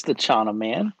congrats to Chana,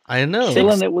 man. I know.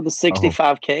 Killing it with the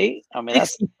 65K. I mean,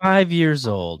 that's 65 years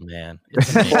old, man.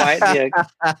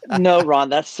 No, Ron,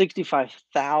 that's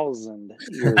 65,000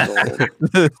 years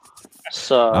old.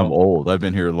 So I'm old. I've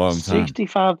been here a long time.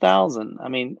 65,000. I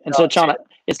mean, and so Chana,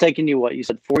 it's taken you what? You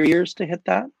said 4 years to hit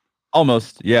that?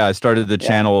 Almost. Yeah, I started the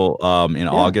channel in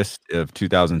August of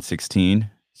 2016.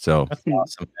 So that's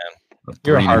awesome, man.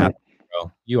 You're a hard,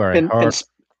 bro. You are hard.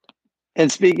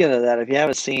 And speaking of that, if you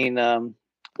haven't seen a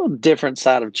little different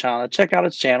side of Chana, check out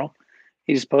his channel.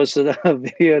 He just posted a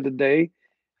video today.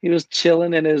 He was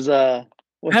chilling in his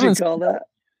what you call that?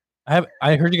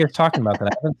 I heard you guys talking about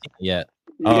that. I haven't seen it yet.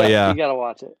 You gotta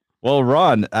watch it. Well,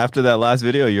 Ron, after that last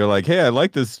video, you're like, hey, I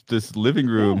like this living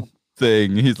room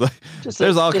thing. He's like,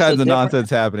 there's all kinds of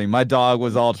nonsense happening. My dog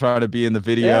was all trying to be in the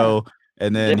video.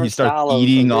 And then he starts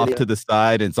eating off to the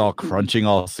side, and it's all crunching,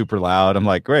 all super loud. I'm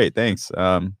like, great, thanks.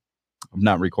 I'm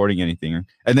not recording anything.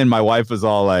 And then my wife was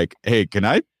all like, hey, can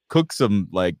I cook some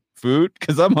like food?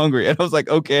 Because I'm hungry. And I was like,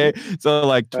 okay. So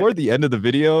like toward the end of the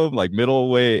video, like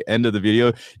middle way end of the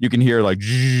video, you can hear like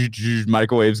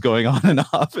microwaves going on and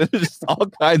off. And it's just all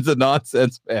kinds of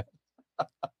nonsense, man.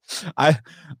 I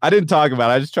didn't talk about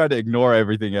it. I just tried to ignore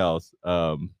everything else.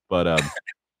 But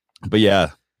yeah.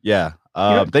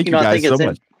 Thank you guys so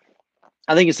much.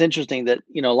 I think it's interesting that,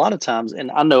 a lot of times, and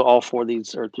I know all four of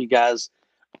these are three guys,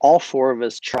 all four of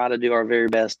us try to do our very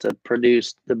best to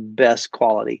produce the best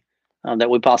quality that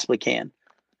we possibly can,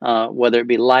 whether it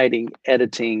be lighting,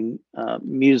 editing,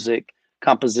 music,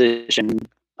 composition,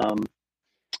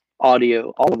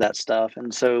 audio, all of that stuff.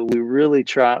 And so we really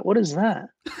try. What is that?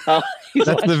 Oh,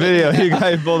 that's the video. You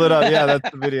guys pulled it up. Yeah,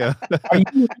 that's the video. Are you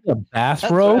wearing a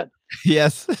bathrobe?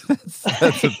 Yes,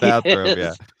 that's a bathrobe.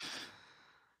 Yeah.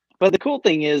 But the cool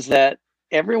thing is that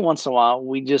every once in a while,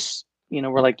 we just,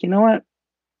 we're like, you know what?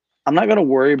 I'm not going to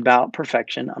worry about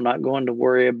perfection. I'm not going to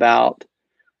worry about,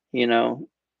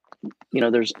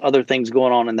 there's other things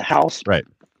going on in the house. Right.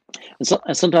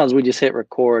 And sometimes we just hit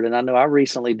record. And I know I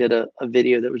recently did a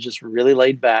video that was just really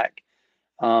laid back.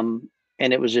 And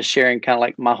it was just sharing kind of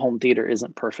like my home theater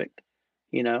isn't perfect,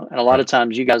 and a lot of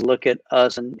times you guys look at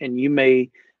us and you may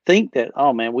think that,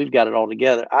 oh man, we've got it all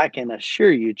together. I can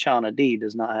assure you Chana D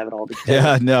does not have it all together.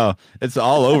 Yeah, no, it's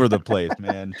all over the place,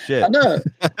 man. Shit. I know.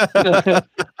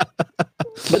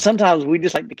 But sometimes we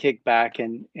just like to kick back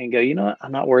and go, you know what?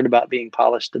 I'm not worried about being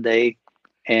polished today.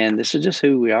 And this is just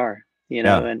who we are,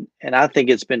 and I think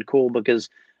it's been cool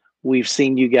because we've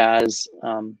seen you guys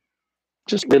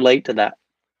just relate to that,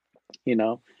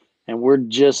 and we're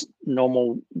just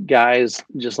normal guys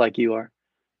just like you are.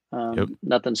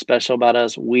 Nothing special about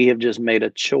us. We have just made a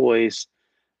choice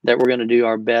that we're going to do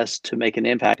our best to make an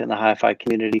impact in the hi-fi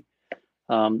community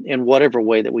in whatever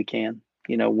way that we can,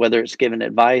 whether it's giving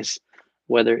advice,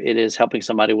 whether it is helping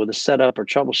somebody with a setup or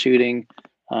troubleshooting,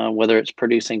 whether it's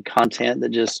producing content that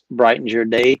just brightens your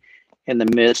day in the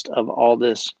midst of all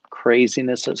this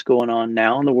craziness that's going on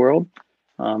now in the world.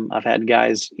 I've had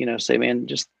guys, say, man,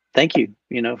 just thank you,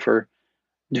 for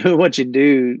doing what you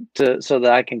do so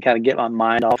that I can kind of get my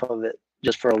mind off of it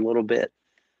just for a little bit.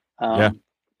 But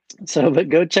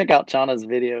go check out Chana's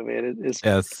video, man.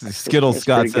 Skittle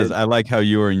Scott says, good. I like how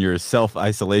you were in your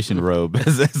self-isolation robe,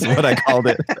 is what I called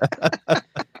it.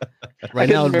 Right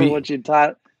now, what you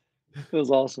taught. It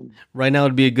was awesome. Right now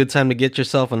would be a good time to get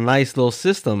yourself a nice little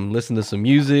system, listen to some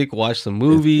music, watch some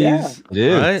movies. It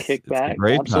is. Right? Kick back. It's a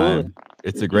great Absolutely. time.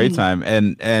 It's a great time.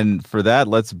 And for that,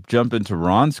 let's jump into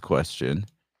Ron's question.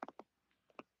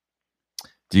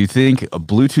 Do you think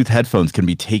Bluetooth headphones can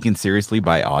be taken seriously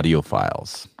by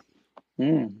audiophiles?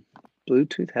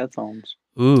 Bluetooth headphones.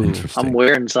 Ooh, interesting. I'm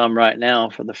wearing some right now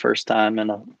for the first time in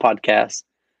a podcast,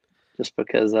 just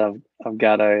because I've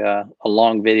got a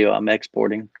long video I'm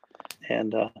exporting,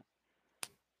 and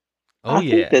I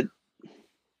think that,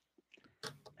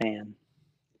 man.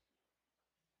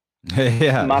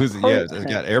 Yeah, it's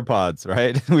got AirPods,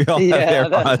 right? We all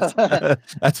have AirPods.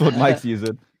 That's what Mike's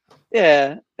using.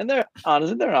 Yeah, and they're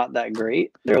not that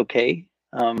great. They're okay.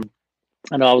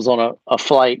 I know I was on a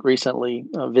flight recently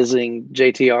visiting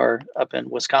JTR up in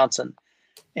Wisconsin,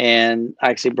 and I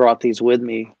actually brought these with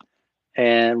me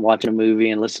and watching a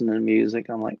movie and listening to music.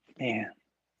 I'm like, man,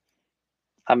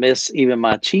 I miss even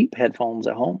my cheap headphones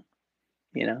at home,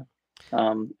 and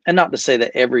not to say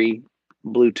that every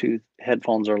Bluetooth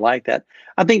headphones are like that.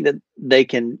 I think that they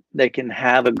can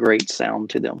have a great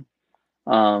sound to them.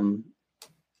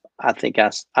 I think I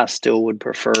still would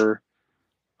prefer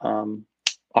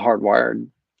a hardwired,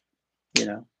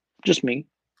 just me.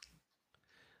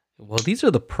 Well, these are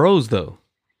the pros, though.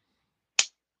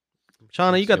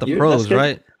 Chana, you got the pros,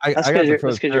 right? I got the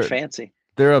pros. That's because you're fancy.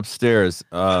 They're upstairs,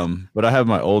 but I have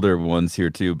my older ones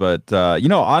here too. But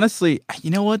honestly,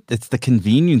 you know what? It's the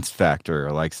convenience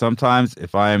factor. Like sometimes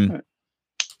if I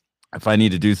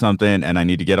need to do something and I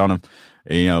need to get on them,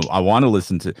 I want to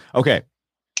listen to. Okay,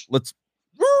 let's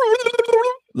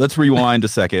rewind a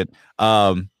second.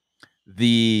 I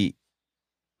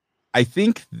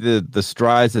think the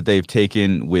strides that they've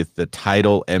taken with the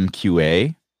Tidal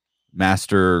MQA,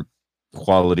 master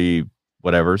quality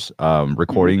whatever's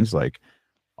recordings, like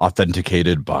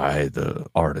authenticated by the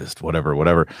artist,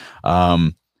 whatever.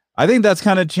 I think that's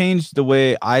kind of changed the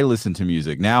way I listen to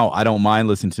music. Now I don't mind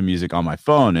listening to music on my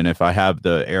phone, and if I have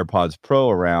the AirPods Pro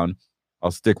around,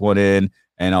 I'll stick one in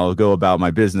and I'll go about my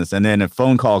business. And then a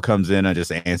phone call comes in, I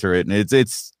just answer it, and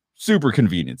it's super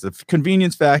convenient. It's a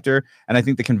convenience factor, and I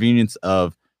think the convenience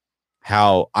of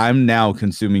how I'm now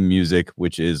consuming music,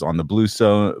 which is on the Blue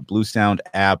Sound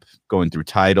app, going through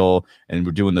Tidal, and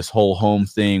we're doing this whole home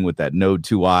thing with that Node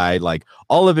 2i, like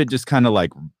all of it just kind of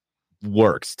like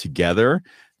works together.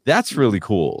 That's really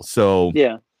cool. So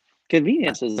yeah,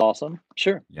 convenience is awesome.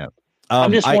 Sure. Yeah.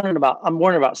 I'm wondering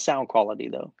about sound quality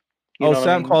though.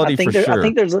 Sound quality for sure. I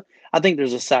think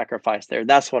there's a sacrifice there.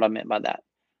 That's what I meant by that.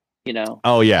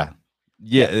 Oh yeah.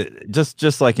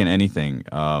 Just like in anything.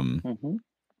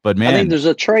 But man, I think there's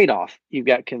a trade-off. You've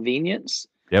got convenience.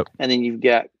 Yep. And then you've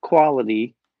got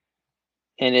quality.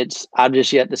 And I've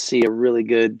just yet to see a really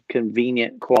good,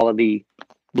 convenient quality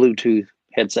Bluetooth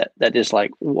headset that is like,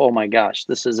 oh my gosh,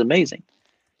 this is amazing.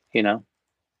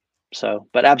 So,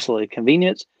 but absolutely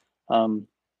convenience.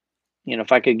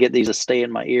 if I could get these to stay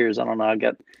in my ears. I don't know. I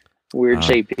got weird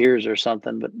shaped ears or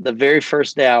something. But the very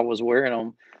first day I was wearing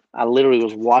them, I literally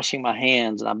was washing my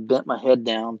hands and I bent my head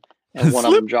down and one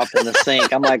of them dropped in the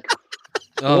sink. I'm like,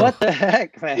 what the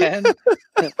heck, man?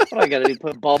 What I got to do?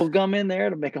 Put bubble gum in there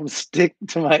to make them stick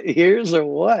to my ears or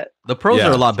what? The pros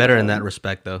are a lot better in that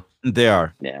respect, though. They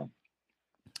are. Yeah.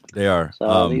 They are.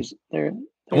 So they're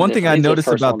one thing I noticed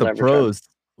about the pros,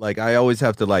 like I always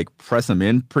have to like press them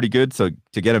in pretty good to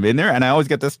get them in there, and I always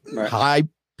get this high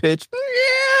pitched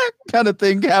kind of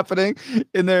thing happening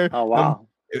in there. Oh wow!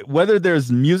 Whether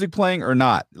there's music playing or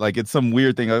not, like it's some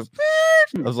weird thing. I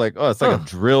was like, oh, it's like a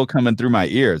drill coming through my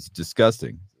ears.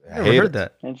 Disgusting. I never heard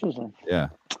that. Interesting. Yeah.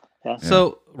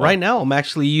 So right now I'm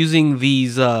actually using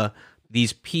these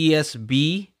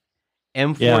PSB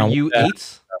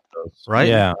M4U8s. Right?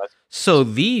 Yeah. So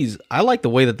these, I like the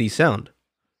way that these sound.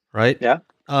 Right? Yeah.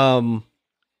 I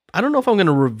don't know if I'm going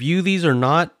to review these or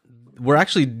not. We're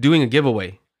actually doing a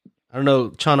giveaway. I don't know,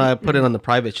 Chana, I put it on the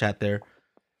private chat there.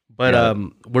 But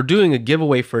we're doing a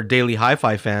giveaway for Daily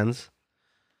Hi-Fi fans.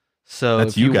 So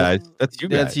that's you guys. That's you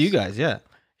guys. That's you guys, yeah.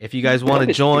 If you guys want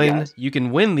to join, you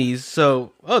can win these.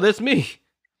 So, that's me.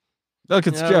 Look,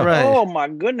 it's Joe. Right. Oh my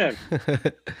goodness!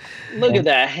 Look at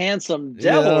that handsome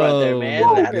devil right there, man.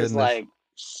 That is like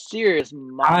serious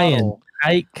model.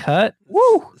 Tight cut.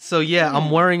 Woo! So yeah, I'm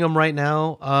wearing them right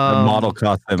now. The model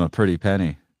cost them a pretty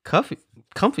penny. Comfy.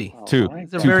 Oh,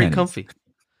 They're very pennies. Comfy.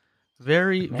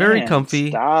 Very, very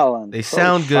comfy. Styling, they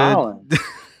sound good.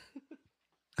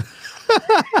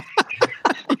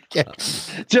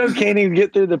 Joe can't even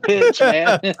get through the pitch,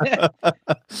 man.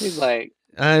 He's like,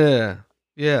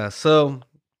 yeah. So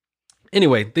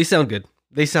anyway, they sound good.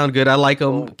 I like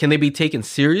them. Can they be taken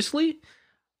seriously?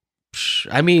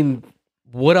 I mean,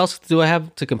 what else do I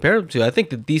have to compare them to? I think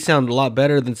that these sound a lot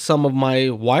better than some of my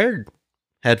wired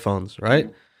headphones,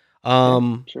 right?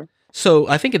 Sure. So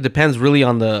I think it depends really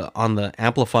on the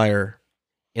amplifier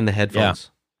in the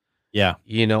headphones. Yeah.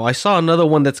 I saw another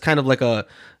one that's kind of like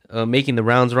making the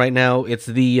rounds right now. It's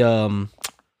the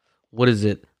what is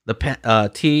it? The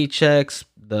THX,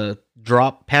 the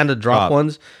Panda drop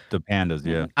ones. The Pandas,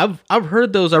 yeah. I've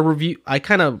heard those. I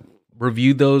kind of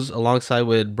reviewed those alongside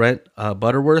with Brent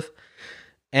Butterworth,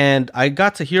 and I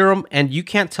got to hear them, and you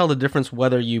can't tell the difference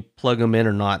whether you plug them in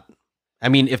or not. I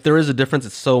mean, if there is a difference,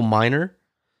 it's so minor.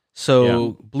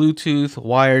 So Bluetooth,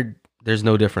 wired, there's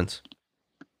no difference.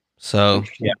 So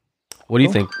what do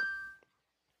you think?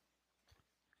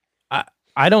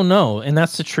 I don't know, and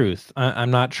that's the truth.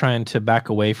 I'm not trying to back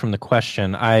away from the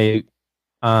question. I've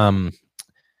done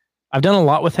a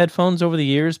lot with headphones over the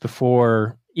years.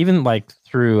 Before, even like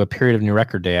through a period of New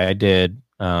Record Day, I did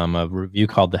a review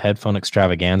called the Headphone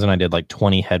Extravaganza, and I did like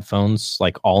 20 headphones,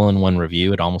 like all in one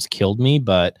review. It almost killed me,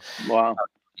 but wow.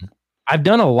 I've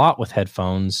done a lot with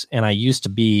headphones, and I used to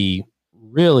be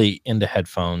really into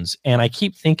headphones. And I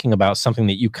keep thinking about something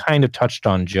that you kind of touched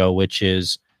on, Joe, which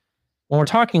is when we're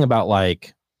talking about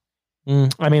like,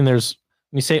 I mean, when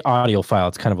you say audiophile,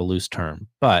 it's kind of a loose term,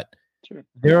 but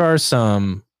there are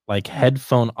some like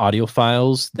headphone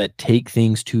audiophiles that take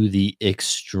things to the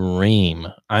extreme.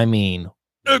 I mean,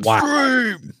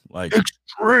 extreme, like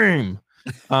extreme.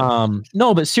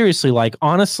 No, but seriously, like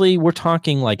honestly, we're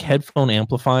talking like headphone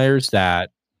amplifiers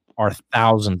that are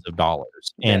thousands of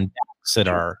dollars and that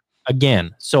are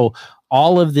again. So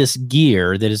all of this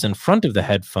gear that is in front of the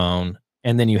headphone,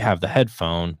 and then you have the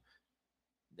headphone,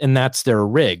 and that's their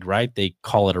rig, right? They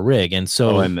call it a rig, and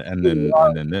so and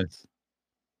then this.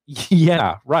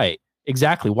 Yeah, right.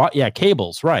 Exactly. What? Yeah,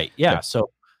 cables. Right. Yeah.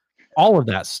 So all of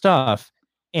that stuff.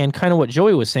 And kind of what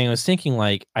Joey was saying, I was thinking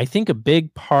like, I think a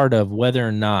big part of whether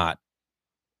or not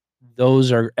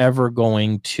those are ever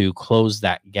going to close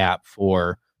that gap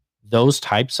for those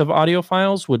types of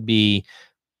audiophiles would be,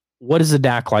 what is the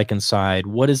DAC like inside?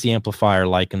 What is the amplifier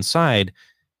like inside?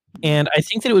 And I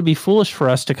think that it would be foolish for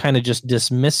us to kind of just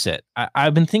dismiss it.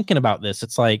 I've been thinking about this.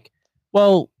 It's like,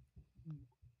 well,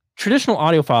 traditional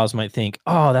audiophiles might think,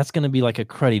 oh, that's going to be like a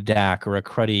cruddy DAC or a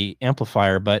cruddy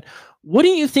amplifier. But what do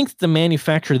you think the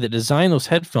manufacturer that designed those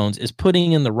headphones is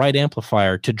putting in the right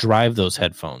amplifier to drive those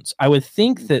headphones? I would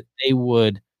think that they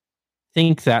would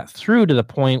think that through to the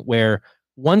point where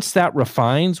once that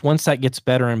refines, once that gets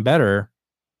better and better,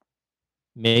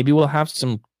 maybe we'll have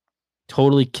some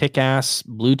totally kick-ass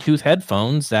Bluetooth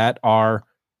headphones that are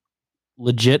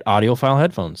legit audiophile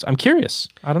headphones. I'm curious.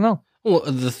 I don't know. Well,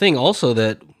 the thing also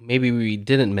that maybe we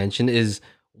didn't mention is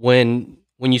when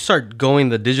you start going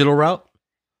the digital route,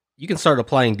 you can start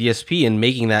applying DSP and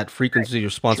making that frequency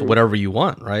response whatever you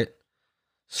want, right?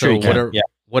 So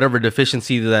whatever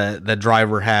deficiency that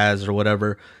driver has or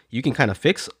whatever, you can kind of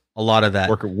fix a lot of that.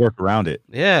 Work around it.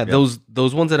 Yeah, those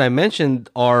ones that I mentioned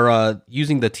are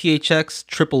using the THX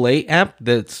AAA amp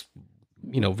that's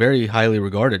very highly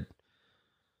regarded.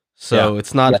 So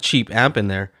it's not a cheap amp in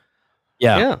there.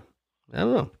 Yeah. I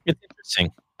don't know. It's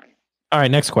interesting. All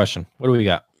right, next question. What do we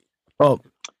got? Oh,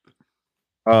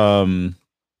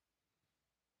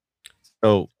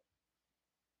 so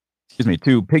excuse me,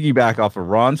 to piggyback off of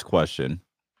Ron's question,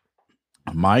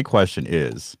 my question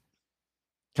is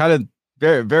kind of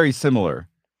very, very similar.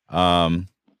 Do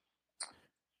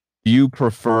you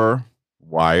prefer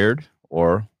wired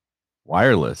or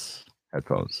wireless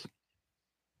headphones?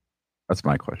 That's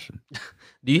my question.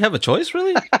 Do you have a choice,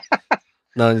 really?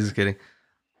 No, I'm just kidding.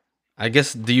 I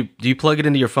guess do you plug it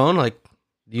into your phone? Like,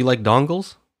 do you like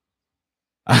dongles?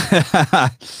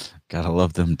 Gotta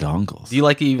love them dongles. Do you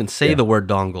like to even say the word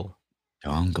dongle?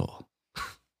 Dongle.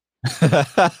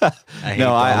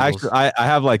 I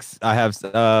have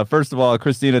first of all,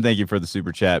 Christina, thank you for the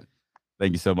super chat.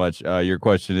 Thank you so much. Your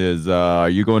question is, are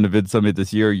you going to Vid Summit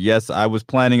this year? Yes, I was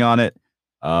planning on it.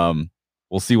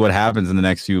 We'll see what happens in the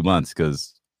next few months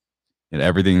because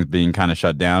everything's being kind of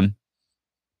shut down.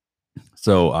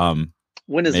 So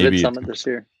when is Vid Summit this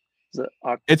year? Is it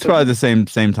October? It's probably the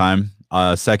same time,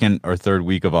 second or third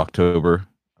week of October,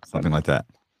 something like that.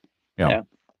 Yeah.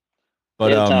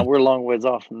 But we're a long ways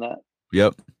off from that.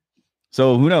 Yep.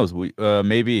 So who knows? We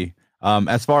maybe.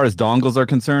 As far as dongles are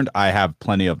concerned, I have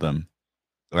plenty of them.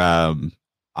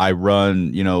 I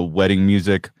run, wedding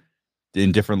music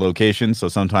in different locations. So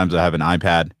sometimes I have an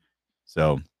iPad.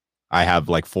 So I have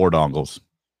like 4 dongles,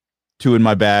 2 in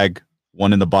my bag,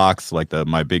 1 in the box, like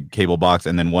my big cable box,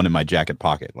 and then 1 in my jacket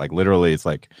pocket. Like literally, it's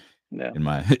like in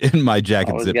my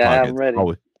jacket always zip pocket.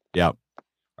 Always, yeah.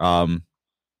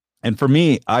 And for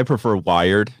me, I prefer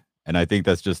wired, and I think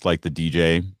that's just like the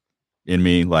DJ in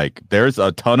me. Like, there's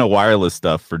a ton of wireless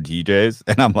stuff for DJs,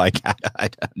 and I'm like,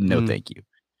 no, thank you.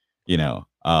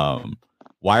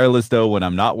 Wireless though, when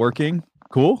I'm not working,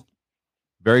 cool,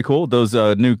 very cool. Those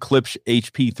new Klipsch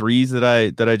HP3s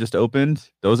that I just opened,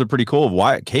 those are pretty cool.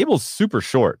 Why cable's super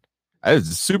short? It's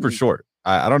super short.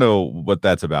 I don't know what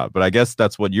that's about, but I guess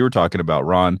that's what you were talking about,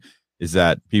 Ron. Is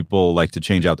that people like to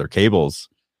change out their cables?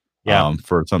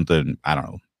 For something, I don't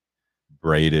know,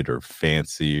 braided or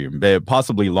fancy,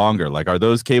 possibly longer. Like, are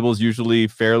those cables usually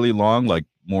fairly long, like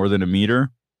more than a meter?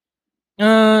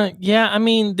 Yeah, I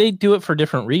mean, they do it for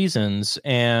different reasons.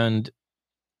 And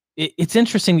it's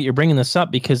interesting that you're bringing this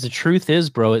up because the truth is,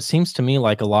 bro, it seems to me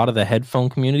like a lot of the headphone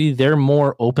community, they're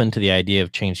more open to the idea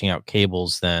of changing out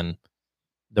cables than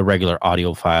the regular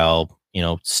audiophile,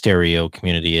 stereo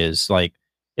community is. Like,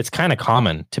 it's kind of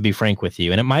common, to be frank with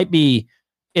you. And it might be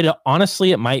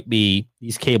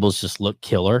these cables just look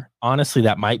killer. Honestly,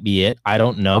 that might be it. I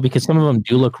don't know, because some of them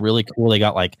do look really cool. They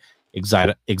got like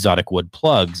exotic wood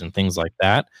plugs and things like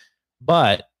that.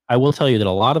 But I will tell you that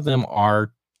a lot of them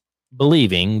are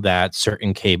believing that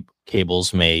certain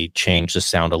cables may change the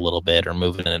sound a little bit or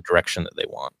move it in a direction that they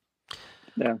want.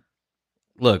 Yeah.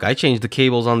 Look, I changed the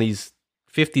cables on these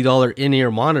 $50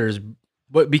 in-ear monitors,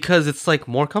 but because it's like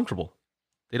more comfortable.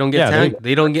 They don't get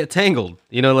they don't get tangled.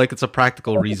 Like, it's a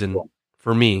practical reason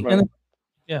for me. Right.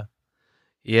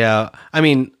 Yeah. I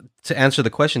mean, to answer the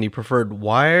question, you preferred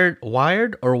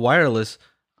wired or wireless?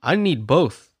 I need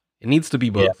both. It needs to be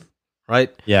both, right?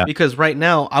 Yeah. Because right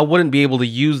now, I wouldn't be able to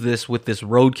use this with this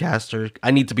Rodecaster.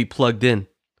 I need to be plugged in.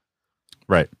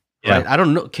 Right. Yeah. Right? I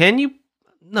don't know. Can you?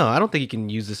 No, I don't think you can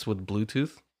use this with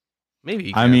Bluetooth. Maybe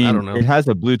you can. I mean, I don't know. It has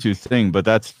a Bluetooth thing, but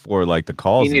that's for like the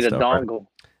calls. You need and a stuff, dongle.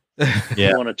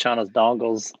 Yeah. One of China's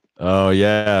dongles. Oh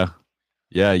yeah.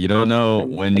 Yeah, you don't know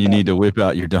when you need to whip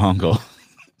out your dongle.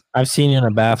 I've seen you in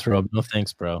a bathrobe. No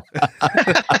thanks, bro.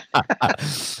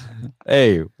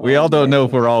 Hey, we all don't know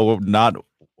if we're all not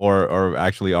or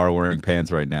actually are wearing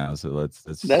pants right now. So let's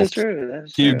That is true.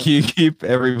 That's keep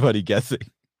everybody guessing.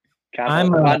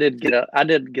 I did get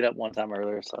up one time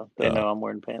earlier, so they know I'm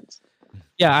wearing pants.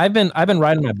 Yeah, I've been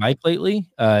riding my bike lately.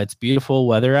 It's beautiful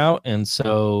weather out, and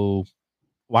so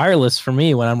wireless for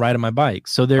me when I'm riding my bike.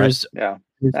 So there's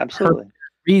absolutely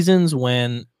reasons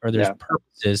there's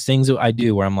purposes, things that I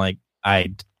do where I'm like,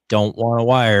 I don't want a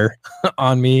wire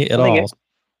on me at all. I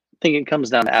think it comes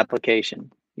down to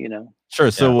application, Sure.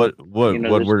 So what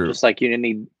we're just like you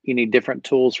need different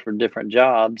tools for different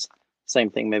jobs. Same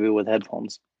thing maybe with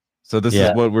headphones. So this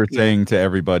is what we're saying to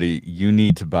everybody. You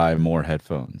need to buy more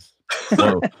headphones.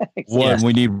 So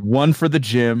we need one for the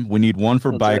gym. We need one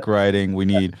for bike riding. We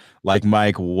need, like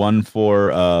Mike, one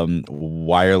for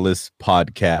wireless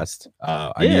podcast.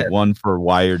 I need one for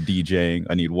wired DJing.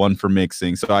 I need one for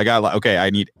mixing. So I got I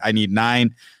need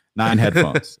 9 9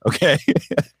 headphones. Okay.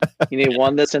 You need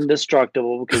one that's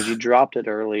indestructible because you dropped it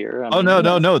earlier. Oh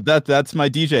no. That's my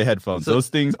DJ headphones. Those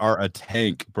things are a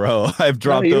tank, bro. I've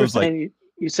dropped those like.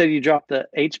 You said you dropped the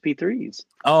HP3s.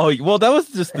 Oh well, that was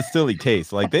just the silly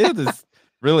case. Like they have this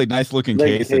really nice looking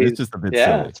case, and it's just a bit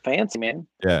silly. It's fancy, man.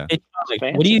 Yeah.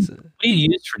 What do you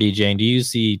use for DJing? Do you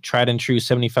use the tried and true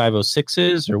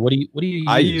 7506s, or what do you use?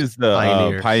 I use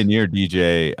the Pioneer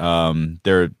DJ.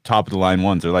 They're top of the line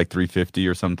ones. They're like 350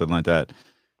 or something like that.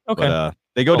 Okay. But,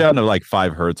 they go down to like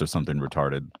 5 hertz or something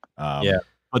retarded.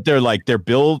 But they're like their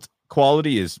build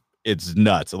quality it's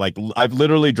nuts. Like I've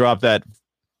literally dropped that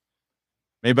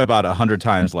maybe about 100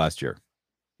 times last year.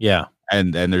 Yeah.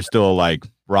 And they're still like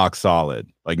rock solid.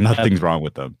 Like nothing's wrong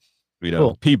with them. You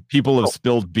know, people have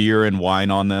spilled beer and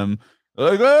wine on them.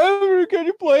 Like, oh, can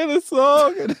you play this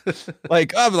song? And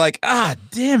like, I'm like,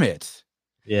 damn it.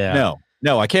 Yeah.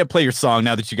 No, I can't play your song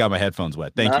now that you got my headphones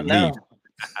wet. Thank you. Leave.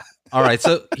 All right.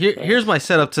 So here's my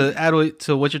setup to add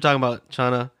to what you're talking about,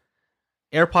 Chana.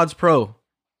 AirPods Pro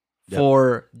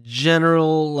for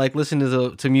general, like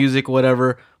listening to music,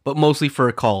 whatever, but mostly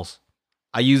for calls.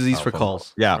 I use these for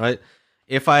calls. Yeah. Right.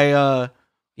 If I,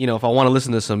 if I want to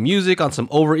listen to some music on some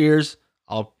over ears,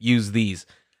 I'll use these.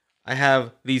 I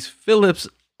have these Philips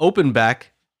open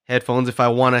back headphones if I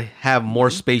want to have more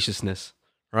spaciousness.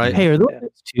 Right. Hey, are those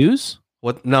twos?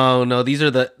 What? No. These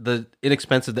are the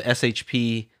inexpensive, the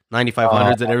SHP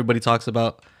 9500s that everybody talks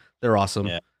about. They're awesome.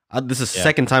 Yeah. This is the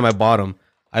second time I bought them.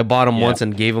 I bought them once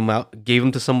and gave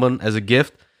them to someone as a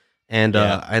gift, and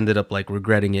I ended up like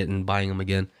regretting it and buying them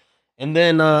again. And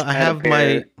then I have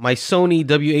my Sony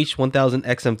WH-1000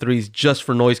 XM3s just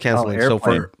for noise canceling. So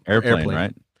for airplane,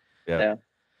 right? Yeah.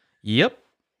 Yep.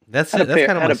 That's it. That's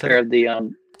kind of I had a pair of the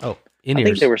in-ears. I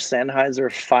think they were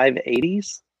Sennheiser 580s.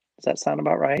 Does that sound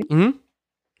about right? Mm-hmm.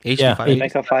 HD580.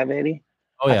 Make a 580.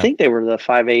 Oh yeah. I think they were the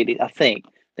 580. I think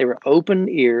they were open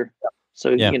ear,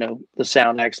 so the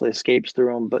sound actually escapes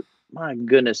through them. But my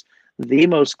goodness, the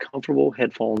most comfortable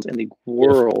headphones in the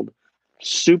world.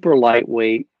 Super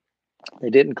lightweight.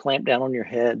 They didn't clamp down on your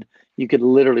head. You could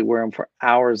literally wear them for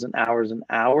hours and hours and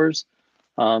hours.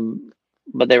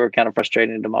 But they were kind of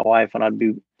frustrating to my wife when I'd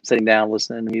be sitting down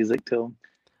listening to music to them.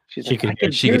 She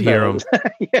could hear them.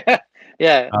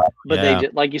 Yeah. But they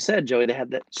just, like you said, Joey, they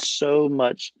had that so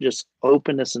much just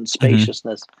openness and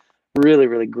spaciousness. Really,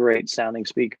 really great sounding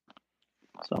speaker.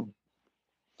 So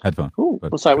headphone. Cool.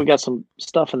 Looks like we got some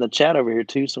stuff in the chat over here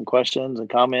too, some questions and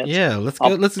comments. Yeah, let's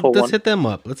hit them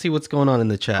up. Let's see what's going on in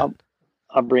the chat.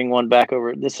 I'll bring one back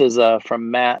over. This is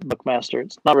from Matt Bookmaster.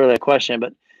 It's not really a question,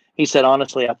 but he said,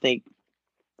 honestly, I think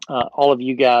all of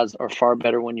you guys are far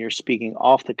better when you're speaking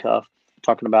off the cuff,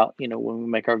 talking about, when we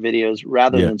make our videos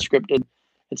rather than scripted.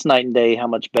 It's night and day how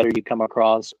much better you come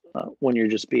across when you're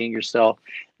just being yourself.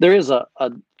 There is a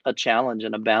challenge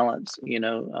and a balance.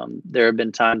 There have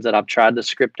been times that I've tried to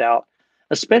script out,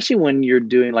 especially when you're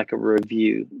doing like a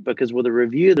review, because with a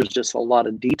review, there's just a lot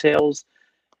of details.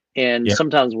 And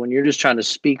sometimes when you're just trying to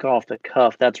speak off the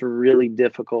cuff, that's really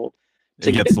difficult to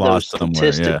get lost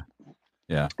somewhere.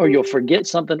 Yeah. Or you'll forget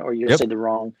something, or you'll say the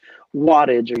wrong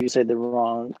wattage, or you say the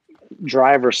wrong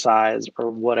driver size or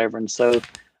whatever. And so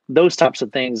those types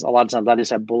of things, a lot of times I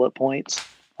just have bullet points.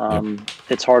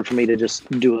 It's hard for me to just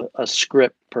do a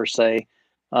script per se.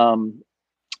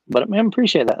 But I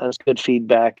appreciate that. That's good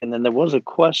feedback. And then there was a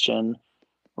question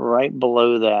right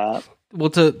below that. Well,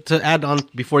 to add on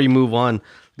before you move on,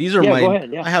 these are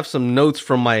I have some notes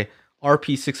from my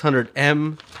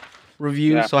RP600M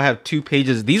review. Yeah. So I have 2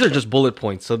 pages. These are just bullet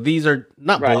points. So these are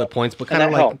not bullet points, but kind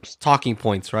of like talking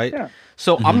points, right? Yeah.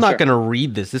 So I'm not going to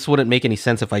read this. This wouldn't make any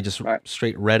sense if I just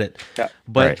straight read it. Yeah.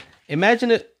 But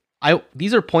imagine it.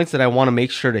 These are points that I want to make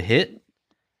sure to hit.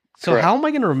 So how am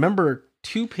I going to remember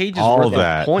 2 pages worth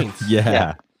of points?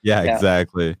 Yeah,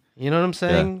 exactly. You know what I'm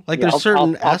saying? Yeah. Like there's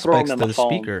certain aspects to the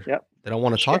speaker that I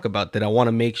want to talk about, that I want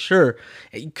to make sure.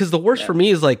 Because the worst for me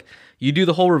is like you do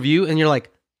the whole review and you're like,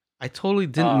 I totally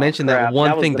didn't mention that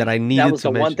one thing that I needed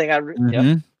to mention. That was the one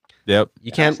thing Yep.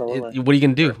 You can't. What are you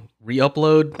going to do?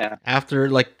 Re-upload after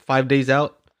like 5 days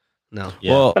out? No.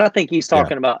 Yeah. Well, but I think he's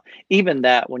talking about even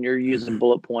that when you're using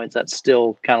bullet points, that's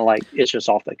still kind of like it's just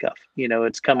off the cuff.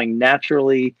 It's coming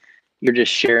naturally. You're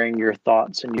just sharing your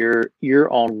thoughts and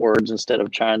your own words instead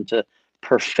of trying to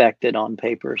perfect it on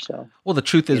paper. So, well, the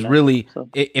truth is really,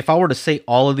 if I were to say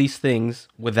all of these things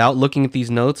without looking at these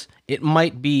notes, it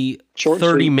might be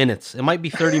 30 minutes. It might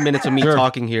be 30 minutes of me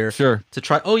talking here to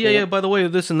try. Oh yeah. By the way,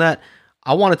 this and that.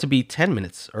 I want it to be 10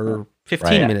 minutes or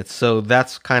 15 minutes. So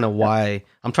that's kind of why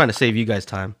I'm trying to save you guys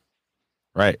time.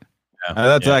 Right. Yeah.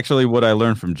 That's actually what I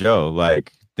learned from Joe.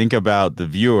 Like think about the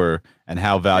viewer and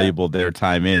how valuable their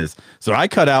time is. So I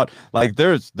cut out, like,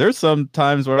 there's some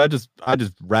times where I just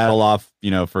rattle off,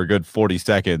 for a good 40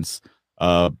 seconds.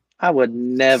 I would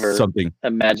never something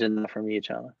imagine that from you,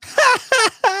 Chandler.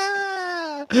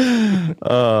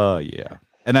 Yeah.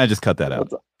 And I just cut that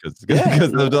out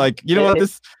because like, you know what,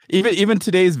 this even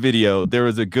today's video, there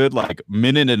was a good like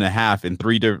minute and a half in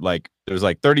three different, like there's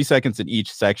like 30 seconds in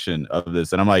each section of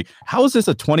this, and I'm like, how is this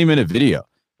a 20-minute video?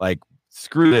 Like,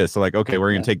 screw this. So like, okay,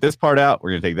 we're gonna take this part out, we're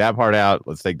gonna take that part out,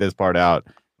 let's take this part out.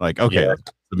 Like, okay,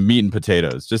 the meat and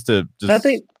potatoes. I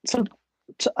think so.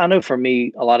 I know for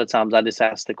me, a lot of times I just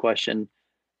ask the question,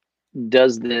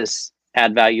 does this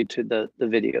add value to the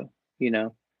video?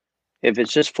 If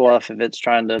it's just fluff, if it's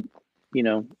trying to,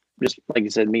 just like you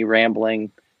said, me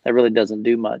rambling, that really doesn't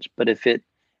do much. But if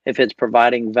it's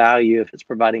providing value, if it's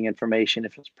providing information,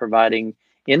 if it's providing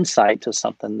insight to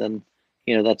something, then,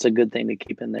 that's a good thing to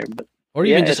keep in there. But or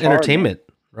even just entertainment,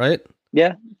 right?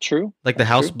 Yeah, true. Like the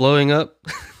house blowing up.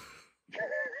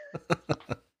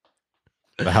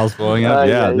 The house blowing up.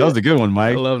 That was a good one,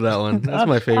 Mike. I love that one. That's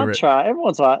my favorite. I try every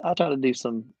once in a while. I try to do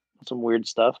some weird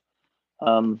stuff.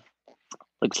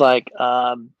 Looks like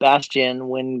Bastion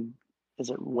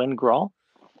Wingrawl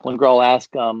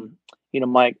asked,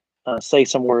 Mike, say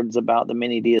some words about the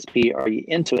mini DSP. Are you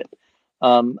into it?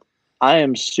 I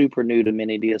am super new to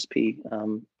mini DSP.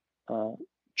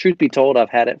 Truth be told, I've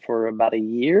had it for about a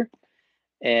year,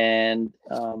 and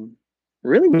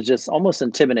really was just almost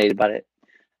intimidated by it.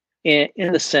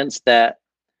 In the sense that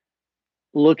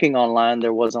looking online,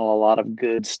 there wasn't a lot of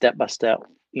good step-by-step,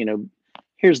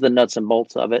 here's the nuts and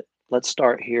bolts of it. Let's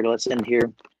start here. Let's end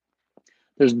here.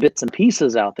 There's bits and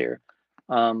pieces out there.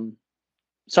 So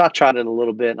I tried it a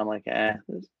little bit and I'm like,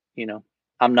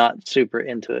 I'm not super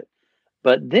into it.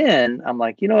 But then I'm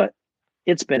like, you know what?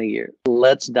 It's been a year.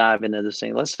 Let's dive into this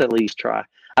thing. Let's at least try.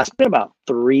 I spent about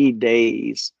 3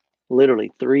 days,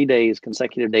 literally 3 days,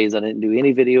 consecutive days. I didn't do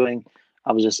any videoing.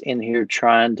 I was just in here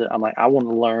I'm like, I want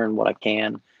to learn what I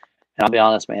can. And I'll be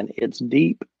honest, man, it's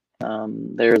deep.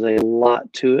 There's a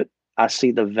lot to it. I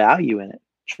see the value in it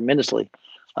tremendously.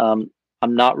 I'm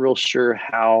not real sure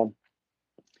how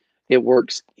it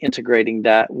works integrating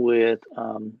that with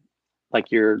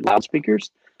like your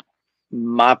loudspeakers.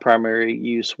 My primary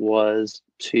use was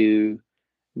to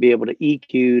be able to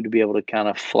EQ, to be able to kind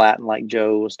of flatten, like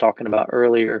Joe was talking about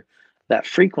earlier, that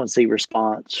frequency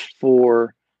response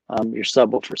for your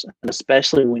subwoofers, and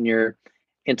especially when you're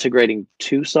integrating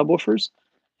 2 subwoofers.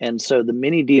 And so the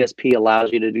mini DSP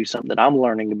allows you to do something that I'm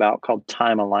learning about called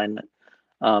time alignment.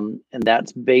 And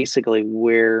that's basically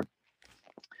where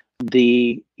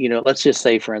let's just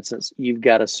say, for instance, you've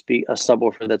got a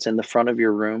subwoofer that's in the front of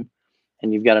your room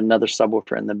and you've got another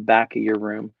subwoofer in the back of your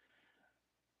room.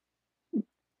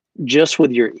 Just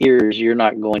with your ears, you're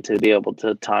not going to be able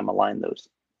to time align those.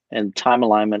 And time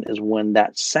alignment is when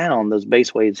that sound, those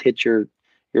bass waves, hit your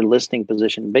listening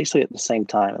position basically at the same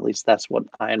time. At least that's what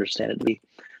I understand it to be.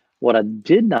 What I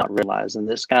did not realize, and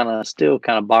this still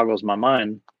boggles my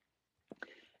mind,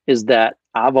 is that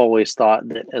I've always thought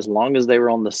that as long as they were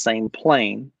on the same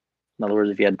plane, in other words,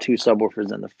 if you had 2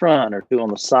 subwoofers in the front or 2 on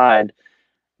the side,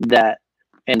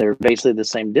 and they're basically the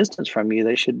same distance from you,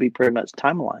 they should be pretty much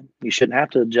time aligned. You shouldn't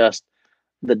have to adjust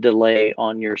the delay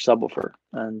on your subwoofer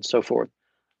and so forth.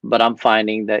 But I'm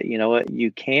finding that,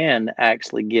 you can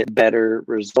actually get better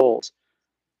results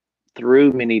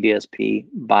through mini DSP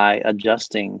by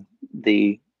adjusting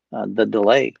the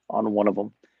delay on one of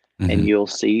them, and you'll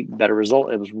see better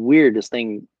result. It was weirdest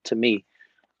thing to me.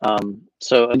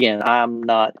 So again, I'm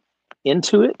not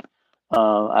into it.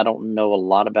 I don't know a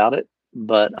lot about it,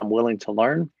 but I'm willing to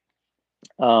learn.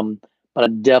 But I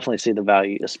definitely see the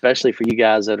value, especially for you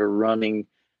guys that are running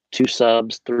 2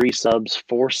 subs, 3 subs,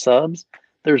 4 subs.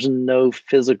 There's no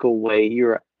physical way.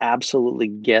 You're absolutely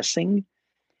guessing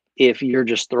if you're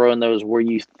just throwing those where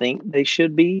you think they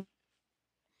should be.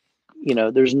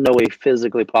 There's no way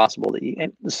physically possible that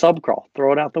and the sub crawl,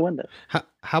 throw it out the window.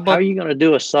 How are you going to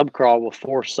do a sub crawl with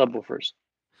 4 subwoofers?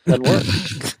 Doesn't work.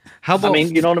 How about,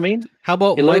 you know what I mean? How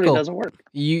about, it Michael, doesn't work.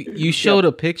 You showed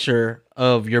a picture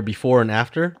of your before and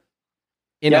after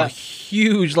in a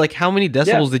huge, like, how many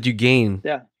decibels did you gain?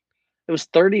 Yeah. It was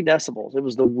 30 decibels. It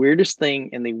was the weirdest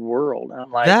thing in the world. And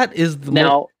I'm like, that is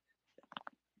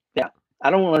I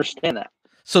don't understand that.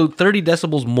 So 30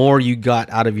 decibels more you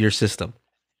got out of your system.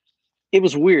 It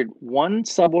was weird. One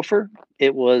subwoofer,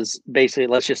 it was basically,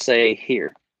 let's just say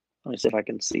here. Let me see if I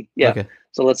can see. Yeah. Okay.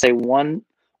 So let's say one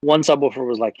subwoofer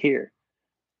was like here.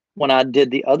 When I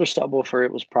did the other subwoofer,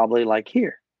 it was probably like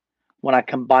here. When I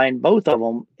combined both of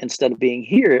them, instead of being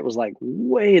here, it was like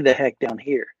way the heck down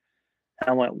here. And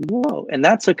I went, whoa. And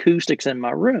that's acoustics in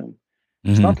my room.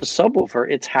 It's not the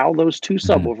subwoofer. It's how those two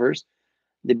subwoofers,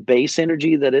 the bass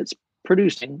energy that it's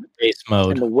producing, bass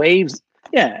mode, and the waves.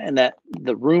 Yeah. And that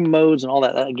the room modes and all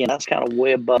that. Again, that's kind of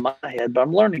way above my head, but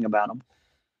I'm learning about them.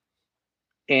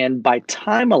 And by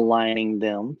time aligning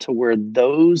them to where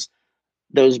those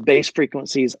bass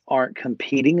frequencies aren't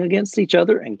competing against each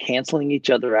other and canceling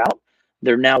each other out,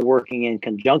 they're now working in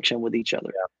conjunction with each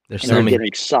other. They're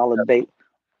getting solid bass.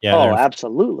 Yeah. Oh,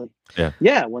 absolutely. Yeah.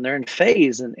 Yeah. When they're in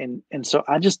phase. And so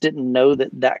I just didn't know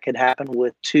that could happen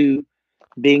with two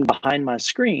being behind my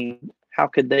screen. How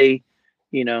could they,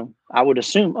 I would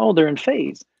assume, oh, they're in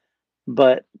phase.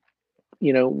 But,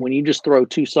 when you just throw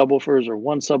two subwoofers or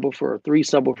one subwoofer or three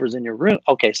subwoofers in your room.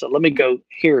 Okay. So let me go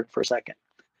here for a second.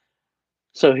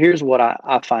 So here's what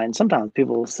I find. Sometimes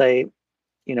people will say,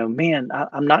 man,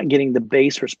 I'm not getting the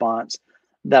bass response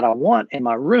that I want in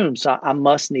my room, so I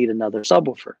must need another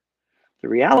subwoofer. The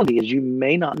reality is you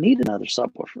may not need another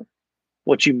subwoofer.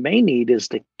 What you may need is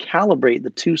to calibrate the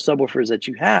two subwoofers that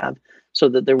you have so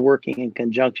that they're working in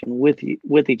conjunction with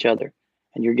each other,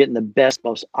 and you're getting the best,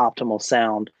 most optimal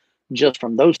sound just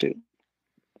from those two.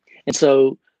 And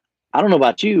so I don't know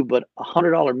about you, but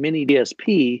 $100 mini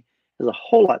DSP is a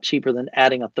whole lot cheaper than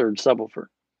adding a third subwoofer.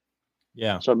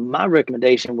 Yeah. So my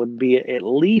recommendation would be at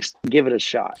least give it a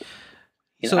shot.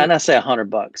 And I say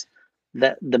 $100.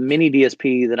 That the mini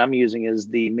DSP that I'm using is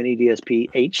the mini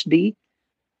DSP HD,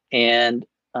 and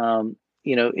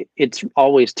it's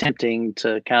always tempting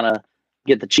to kind of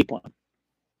get the cheap one.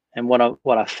 And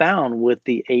what I found with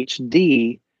the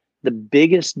HD, the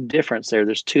biggest difference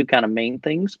there's two kind of main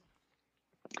things.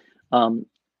 And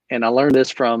I learned this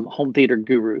from Home Theater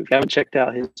Guru. If you haven't checked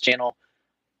out his channel,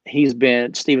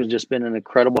 Steven's just been an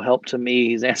incredible help to me.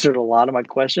 He's answered a lot of my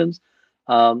questions.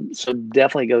 So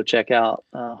definitely go check out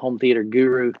Home Theater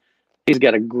Guru. He's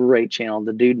got a great channel.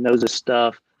 The dude knows his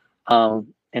stuff. And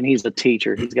he's a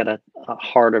teacher. He's got a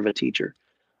heart of a teacher.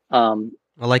 I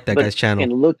like that guy's channel.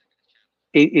 And look,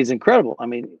 he's incredible. I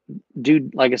mean,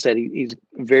 dude, like I said, he's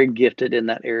very gifted in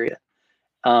that area.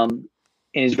 And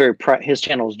he's his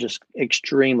channel is just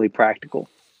extremely practical.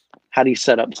 How do you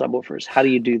set up subwoofers? How do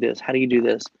you do this? How do you do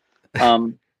this?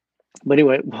 But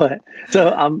anyway,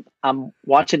 so I'm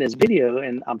watching his video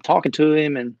and I'm talking to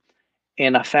him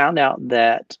and I found out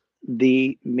that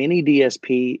the mini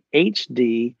DSP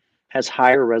HD has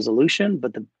higher resolution,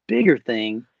 but the bigger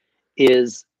thing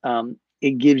is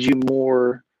it gives you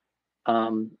more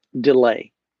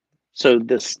delay. So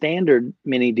the standard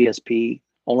mini DSP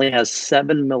only has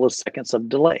 7 milliseconds of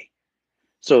delay.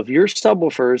 So if your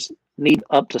subwoofers need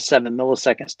up to 7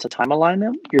 milliseconds to time align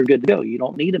them, you're good to go. You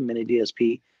don't need a mini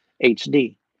DSP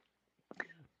HD.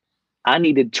 I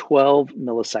needed 12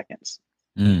 milliseconds.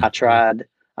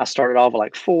 I started off with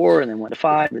like 4 and then went to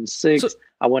 5 and 6.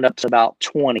 I went up to about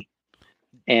 20,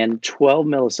 and 12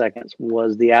 milliseconds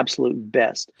was the absolute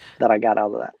best that I got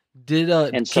out of that. Did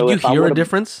you hear a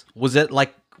difference? Was it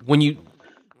like when you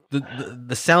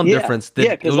the sound difference?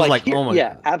 It was like oh my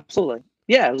God. Absolutely.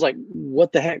 Yeah, it was like,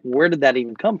 what the heck? Where did that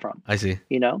even come from? I see.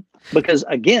 Because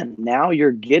again, now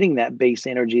you're getting that bass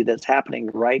energy that's happening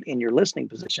right in your listening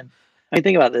position. I mean,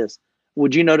 think about this.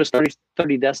 Would you notice 30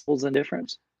 decibels in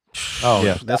difference? Oh,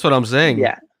 yeah. That's what I'm saying.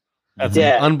 Yeah. That's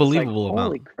an unbelievable amount.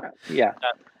 Holy crap. Yeah.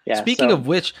 Speaking of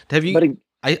which, have you...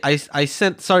 I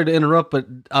sent... Sorry to interrupt, but...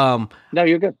 no,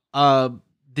 you're good.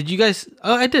 Did you guys...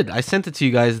 Oh, I did. I sent it to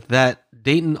you guys, that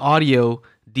Dayton Audio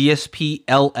DSP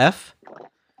LF.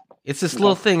 It's this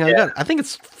little thing I got. I think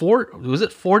it's was it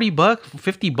 $40,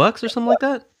 $50 or something like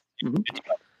that? Mm-hmm.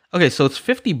 Okay, so it's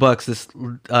 $50. This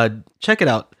check it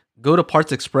out. Go to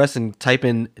Parts Express and type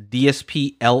in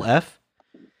DSP LF,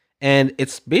 and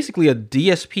it's basically a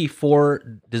DSP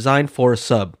designed for a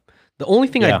sub. The only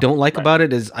thing I don't like about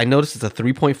it is I noticed it's a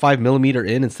 3.5 millimeter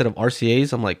in instead of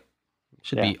RCA's. I'm like, it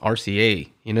should be RCA.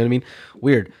 You know what I mean?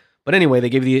 Weird. But anyway, they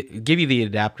give you the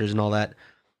adapters and all that.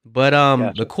 But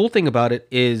the cool thing about it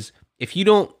is if you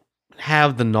don't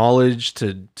have the knowledge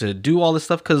to do all this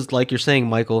stuff, because like you're saying,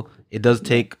 Michael, it does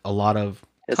take a lot of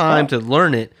time to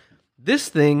learn it. This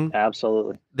thing,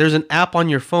 absolutely, there's an app on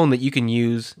your phone that you can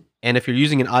use, and if you're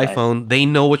using an iPhone, they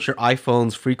know what your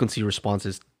iPhone's frequency response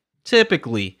is.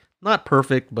 Typically, not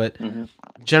perfect, but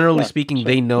generally speaking,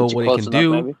 they know what it can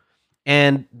do. Maybe.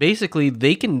 And basically,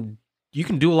 you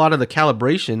can do a lot of the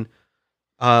calibration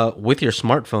with your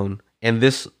smartphone. And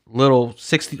this little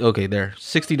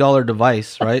 $60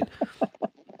 device, right?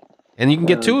 And you can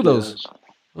get two of those.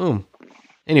 Boom.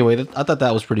 Anyway, I thought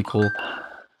that was pretty cool.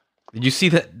 Did you see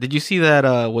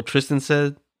that? What Tristan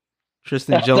said?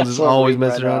 Tristan Jones is always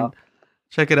messing around.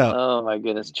 Check it out. Oh my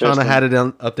goodness! Shauna had it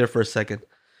up there for a second.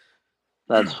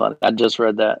 That's funny. I just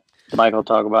read that. Michael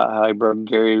talk about how he broke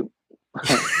Gary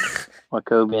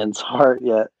Jacobian's heart.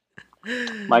 Yet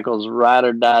Michael's ride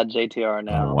or die JTR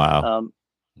now. Oh, wow.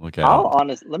 Look at I'll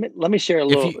honest. Let me share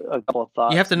a couple of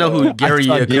thoughts. You have to know who Gary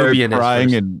Jacobian is crying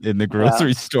first. in the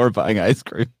grocery store buying ice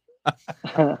cream.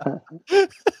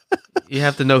 You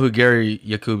have to know who Gary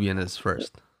Jacobian is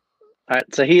first. All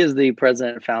right, so he is the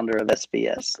president and founder of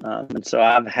SBS, and so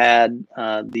I've had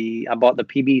I bought the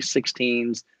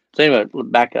PB16s. So anyway,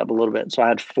 back up a little bit. So I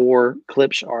had 4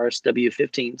 Klipsch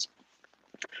RSW15s.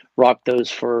 Rocked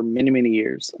those for many, many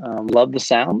years. Loved the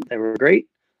sound. They were great.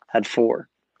 Had 4.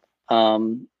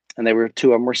 And 2 of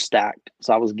them were stacked.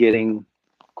 So I was getting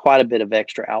quite a bit of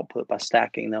extra output by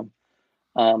stacking them.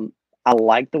 I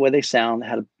liked the way they sound. They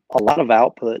had a lot of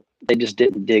output. They just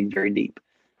didn't dig very deep.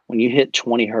 When you hit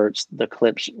 20 hertz, the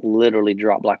Klipsch literally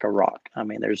drop like a rock. I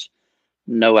mean, there's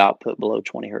no output below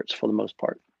 20 hertz for the most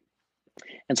part.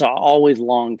 And so I always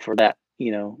longed for that,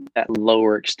 that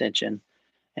lower extension.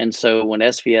 And so when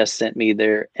SVS sent me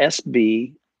their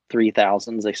SB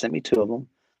 3000s, they sent me 2 of them.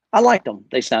 I liked them.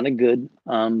 They sounded good.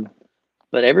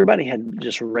 But everybody had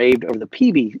just raved over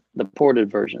the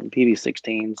ported version,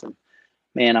 PB16s. And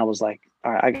man, I was like,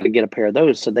 all right, I got to get a pair of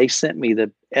those. So they sent me the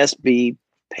SB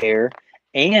pair,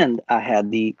 and I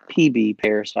had the PB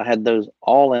pair. So I had those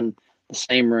all in the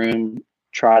same room,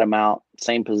 tried them out,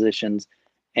 same positions.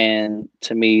 And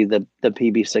to me, the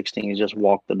PB16 just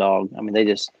walked the dog. I mean, they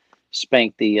just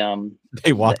spanked the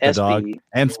they walked the dog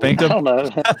and spanked them. I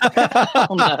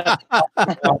don't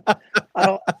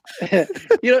know.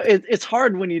 It's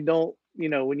hard when you don't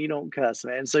cuss,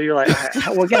 man. So you're like,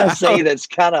 what can I say that's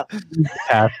kind of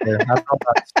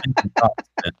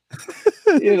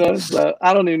so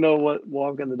I don't even know what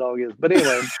walking the dog is. But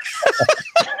anyway.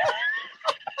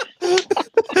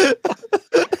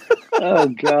 Oh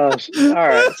gosh. All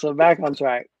right. So back on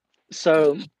track.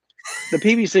 So the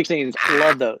PB16s,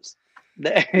 love those.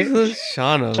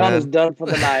 Shauna's done for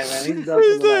the night, man. He's done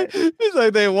for the night. He's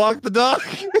like, they walked the dog.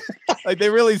 Like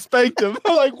they really spanked him.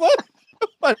 I'm like, what?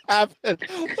 What happened?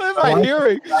 What am I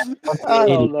hearing? I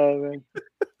don't know, man.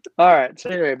 All right. So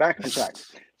anyway, back on track.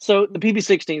 So the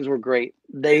PB16s were great.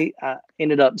 They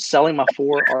ended up selling my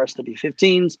 4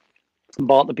 RSW15s,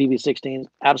 bought the PB16s,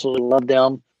 absolutely loved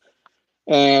them.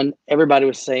 And everybody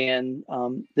was saying,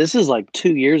 this is like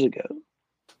 2 years ago.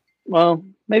 Well,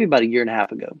 maybe about a year and a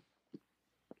half ago.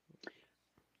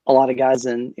 A lot of guys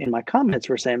in my comments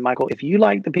were saying, Michael, if you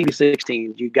like the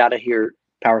PB16s, you've got to hear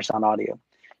Power Sound Audio.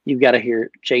 You've got to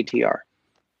hear JTR.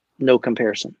 No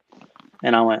comparison.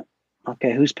 And I went,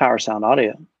 okay, who's Power Sound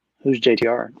Audio? Who's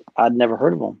JTR? I'd never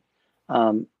heard of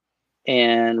them.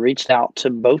 And reached out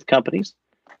to both companies.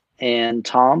 And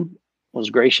Tom was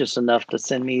gracious enough to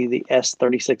send me the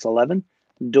S3611,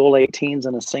 dual 18s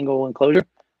in a single enclosure.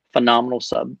 Phenomenal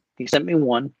sub. He sent me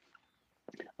one.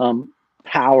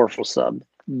 Powerful sub.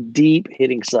 Deep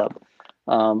hitting sub.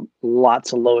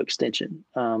 Lots of low extension.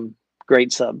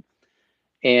 Great sub.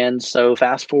 And so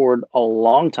fast forward a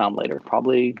long time later,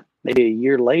 probably maybe a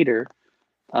year later,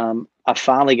 I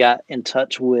finally got in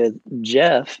touch with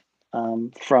Jeff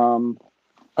from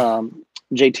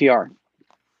JTR.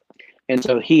 And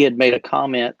so he had made a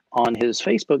comment on his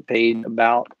Facebook page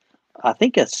about, I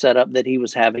think, a setup that he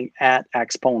was having at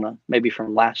Axpona, maybe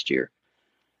from last year.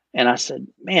 And I said,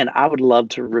 man, I would love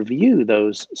to review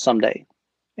those someday.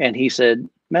 And he said,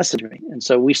 message me. And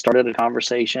so we started a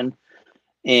conversation.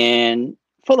 And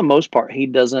for the most part, he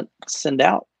doesn't send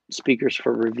out speakers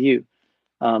for review.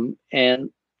 And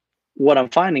what I'm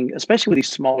finding, especially with these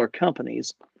smaller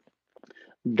companies,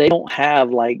 they don't have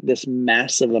like this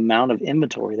massive amount of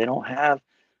inventory. They don't have,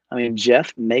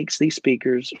 Jeff makes these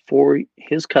speakers for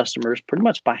his customers pretty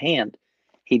much by hand.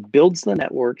 He builds the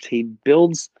networks. He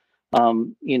builds,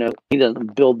 he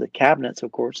doesn't build the cabinets,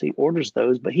 of course. He orders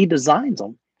those, but he designs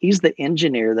them. He's the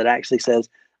engineer that actually says,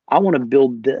 I want to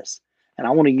build this, and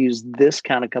I want to use this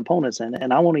kind of components in it,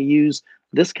 and I want to use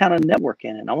this kind of network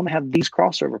in it, and I want to have these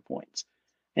crossover points.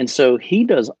 And so he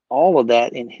does all of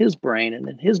that in his brain and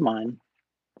in his mind.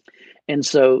 And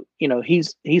so,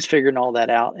 he's figuring all that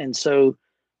out. And so,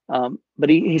 but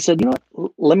he said,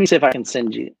 let me see if I can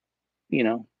send you,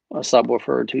 a subwoofer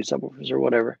or 2 subwoofers or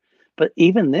whatever. But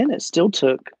even then, it still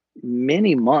took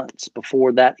many months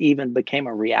before that even became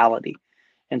a reality.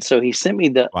 And so he sent me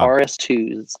the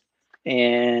RS2s,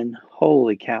 and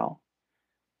holy cow,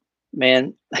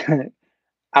 man,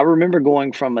 I remember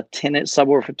going from a 10-inch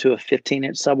subwoofer to a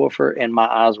 15-inch subwoofer, and my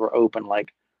eyes were open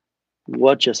like,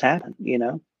 what just happened,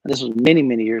 This was many,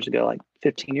 many years ago, like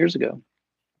 15 years ago.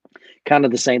 Kind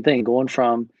of the same thing, going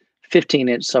from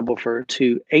 15-inch subwoofer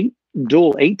to 8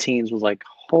 dual 18s was like,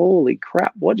 holy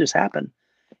crap, what just happened?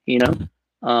 you know?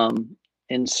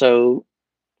 And so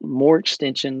more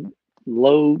extension,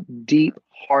 low, deep,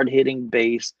 hard hitting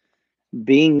bass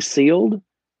being sealed.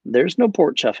 There's no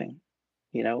port chuffing,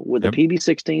 you know, with the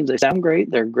PB16s, they sound great.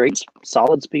 They're a great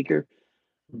solid speaker,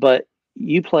 but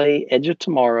you play Edge of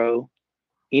Tomorrow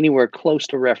anywhere close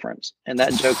to reference and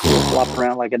that joke will flop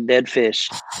around like a dead fish.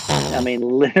 I mean,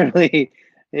 literally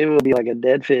it will be like a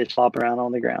dead fish flopping around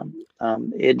on the ground.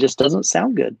 It just doesn't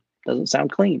sound good. Doesn't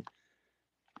sound clean.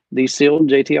 These sealed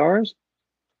JTRs,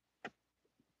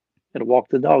 it'll walk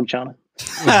the dog, Chana.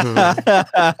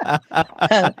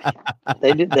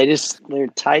 They're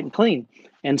tight and clean.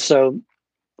 And so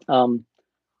I'm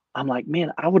like,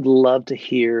 man, I would love to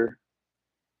hear,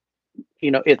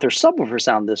 you know, if their subwoofer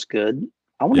sound this good,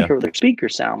 I want to hear what their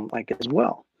speakers sound like as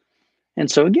well. And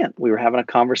so again, we were having a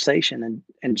conversation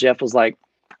and Jeff was like,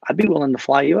 I'd be willing to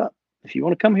fly you up. If you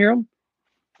want to come hear them,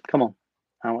 come on.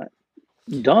 I went,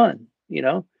 done, you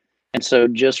know? And so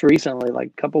just recently, like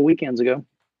a couple weekends ago,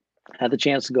 I had the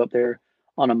chance to go up there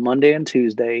on a Monday and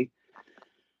Tuesday,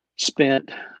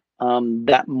 spent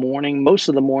that morning, most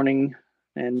of the morning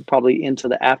and probably into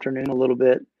the afternoon a little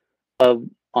bit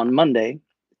on Monday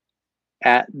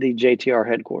at the JTR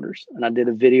headquarters. And I did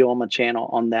a video on my channel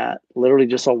on that, literally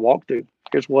just a walkthrough.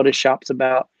 Here's what his shop's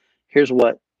about. Here's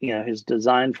what, you know, his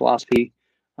design philosophy,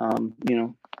 you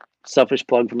know, selfish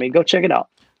plug for me. Go check it out.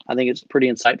 I think it's pretty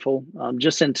insightful,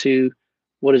 just into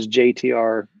what does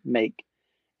JTR make.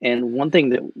 And one thing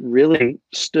that really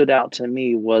stood out to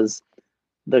me was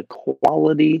the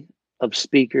quality of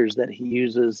speakers that he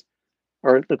uses,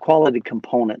 or the quality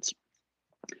components.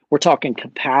 We're talking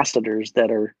capacitors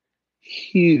that are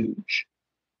huge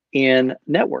in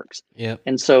networks. Yeah.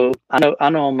 And so I know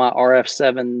on my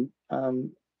RF7,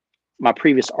 my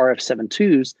previous RF7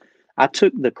 IIs, I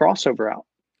took the crossover out,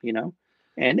 you know,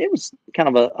 and it was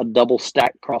kind of a double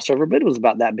stack crossover, but it was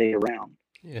about that big around.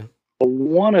 Yeah. But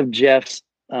one of Jeff's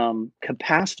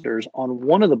capacitors on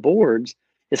one of the boards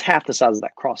is half the size of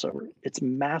that crossover. It's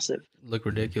massive. Look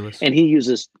ridiculous. And he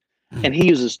uses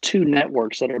two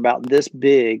networks that are about this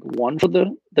big, one for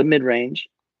the mid-range,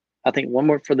 I think one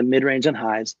more for the mid-range and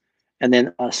highs, and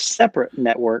then a separate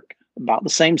network about the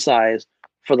same size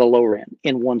for the lower end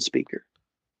in one speaker.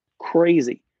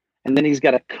 Crazy. And then he's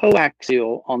got a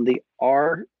coaxial on the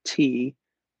RT,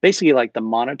 basically like the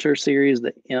monitor series,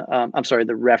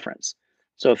 the reference.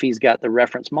 So if he's got the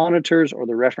reference monitors or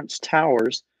the reference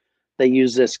towers, they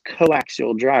use this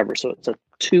coaxial driver. So it's a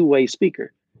two-way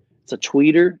speaker. It's a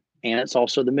tweeter and it's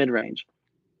also the mid-range.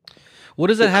 What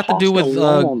does that have to do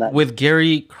with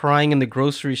Gary crying in the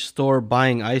grocery store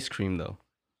buying ice cream, though?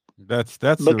 That's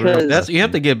you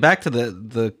have to get back to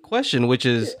the question, which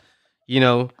is, you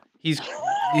know, he's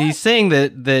saying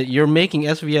that you're making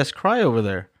SVS cry over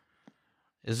there.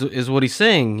 Is what he's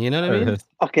saying, you know what I mean?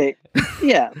 Okay,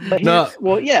 yeah, but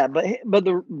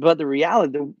but the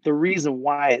reality, the reason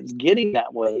why it's getting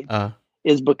that way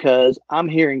is because I'm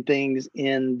hearing things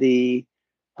in the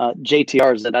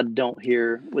JTRs that I don't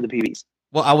hear with the PBs.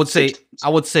 Well, I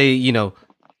would say, you know,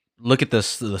 look at the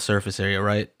surface area,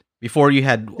 right? Before you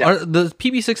had are the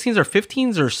PB16s are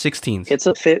 15s or 16s?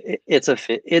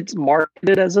 It's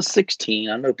marketed as a 16.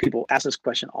 I know people ask this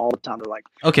question all the time. They're like,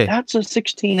 okay, that's a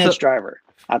 16-inch driver.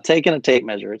 I've taken a tape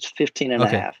measure. It's 15 and a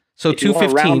half. So two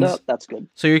 15s. That's good.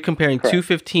 So you're comparing two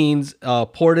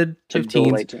 15s, ported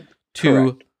 15s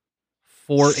to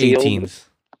four 18s.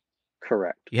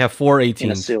 Correct. You have four 18s.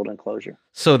 In a sealed enclosure.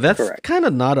 So that's kind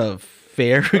of not a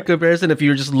fair comparison if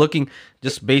you're just looking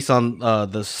just based on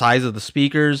the size of the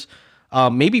speakers.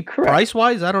 Maybe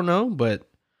price-wise, I don't know, but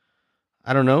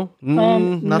I don't know.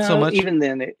 Not so much. Even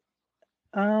then,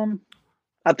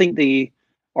 I think the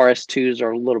RS2s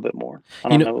are a little bit more. I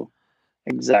don't know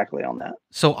exactly on that.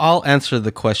 So I'll answer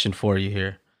the question for you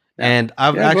here. Yeah. And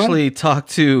I've actually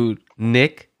talked to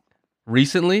Nick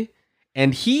recently,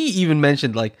 and he even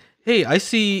mentioned like, hey, I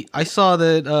saw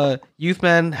that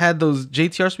Youthman had those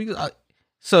JTR speakers.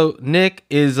 So Nick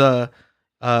is a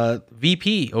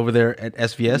VP over there at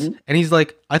SVS, and he's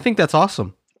like, I think that's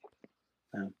awesome.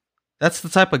 Yeah. That's the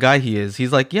type of guy he is.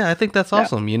 He's like, yeah, I think that's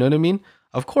awesome. You know what I mean?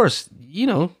 Of course, you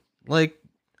know, like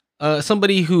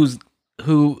somebody who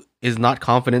is not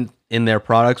confident in their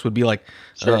products would be like,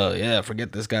 oh yeah,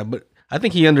 forget this guy. But I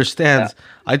think he understands. Yeah.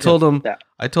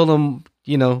 I told him,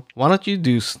 you know, why don't you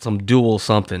do some dual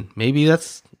something? Maybe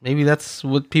that's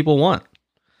what people want.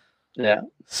 Yeah.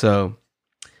 So,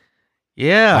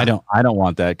 yeah. I don't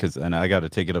want that and I got to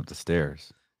take it up the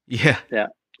stairs. Yeah. Yeah.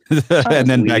 And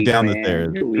then back down the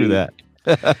stairs through that.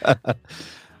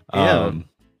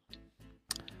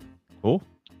 Cool.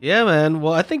 Yeah, man.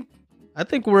 Well, I think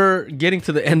we're getting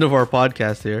to the end of our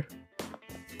podcast here.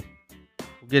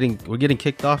 we're getting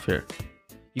kicked off here.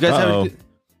 You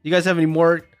guys have any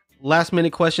more last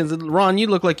minute questions? Ron, you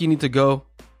look like you need to go.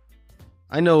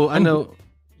 I know.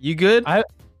 You good?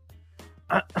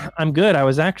 I'm good. I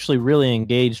was actually really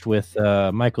engaged with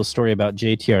Michael's story about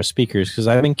JTR speakers because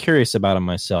I've been curious about him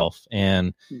myself,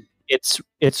 and it's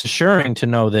assuring to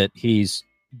know that he's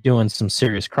doing some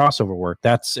serious crossover work.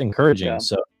 That's encouraging. Yeah.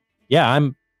 So, yeah,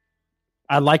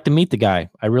 I'd like to meet the guy.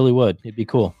 I really would. It'd be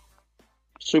cool.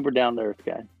 Super down to earth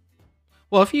guy.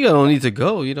 Well, if you don't need to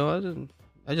go,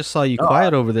 I just saw you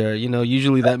quiet over there.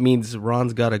 Usually that means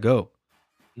Ron's got to go.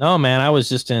 No, man, I was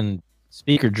just in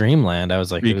speaker dreamland. I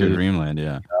was like, speaker dreamland,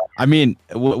 yeah. I mean,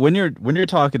 when you're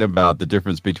talking about the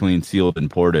difference between sealed and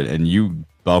ported, and you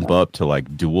bump up to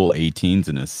like dual 18s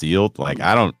and a sealed, like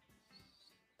I don't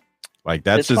like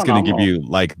that's It's just going to give phenomenal. you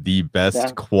like the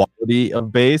best quality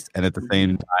of bass, and at the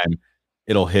same time,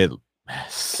 it'll hit Plenty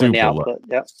super low, output.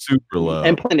 Yep. super low,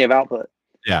 And plenty of output.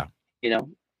 yeah.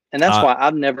 And that's why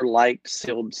I've never liked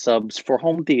sealed subs for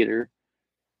home theater,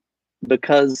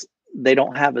 because they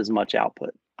don't have as much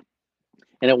output.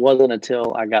 And it wasn't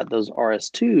until I got those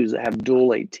RS2s that have dual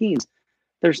 18s.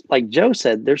 There's, like Joe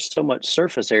said, there's so much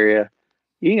surface area.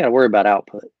 You ain't got to worry about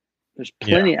output. There's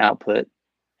plenty of output.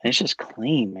 And it's just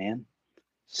clean, man.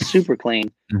 Super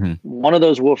clean. Mm-hmm. One of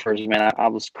those woofers, man, I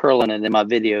was curling it in my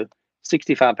video.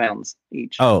 65 pounds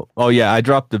each. Oh yeah, I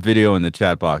dropped the video in the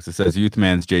chat box. It says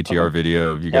Youthman's JTR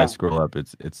video. If you guys scroll up,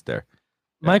 it's there.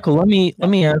 Michael, let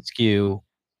me ask you,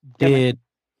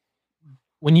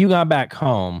 when you got back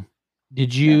home,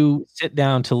 did you sit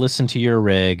down to listen to your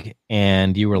rig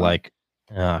and you were like,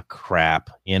 oh,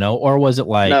 crap, or was it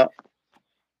like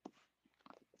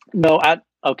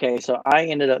Okay, so I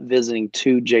ended up visiting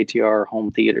 2 JTR home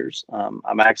theaters.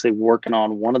 I'm actually working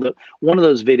on one of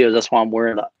those videos. That's why I'm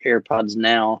wearing the AirPods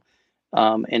now.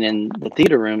 And in the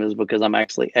theater room is because I'm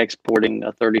actually exporting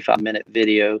a 35-minute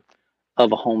video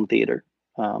of a home theater.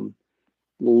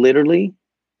 Literally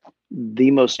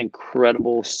the most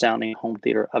incredible sounding home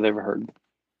theater I've ever heard.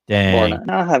 Dang.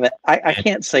 I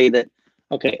can't say that.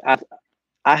 Okay,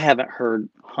 I haven't heard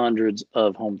hundreds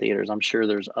of home theaters. I'm sure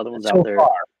there's other ones out there.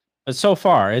 But so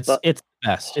far, it's the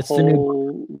best. It's the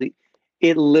new.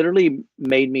 It literally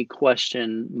made me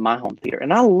question my home theater,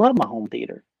 and I love my home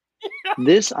theater.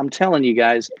 This, I'm telling you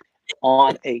guys,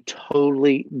 on a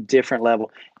totally different level.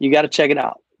 You got to check it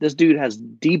out. This dude has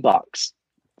D-Box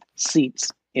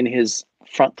seats in his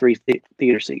front 3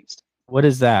 theater seats. What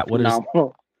is that? What is?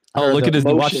 Oh, look at his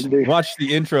motion, watch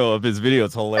the intro of his video.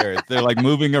 It's hilarious. They're like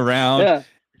moving around. Yeah.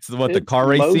 It's the car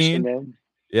race motion, scene. man.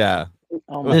 Yeah.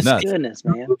 Oh my nuts. goodness,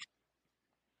 man.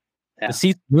 Yeah. The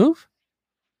seats move?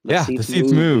 The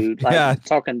seats move. Dude. Like, yeah.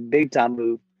 Talking big time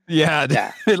move.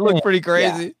 Yeah. It looked pretty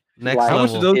crazy. Next Like, How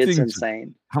much level. of those it's things?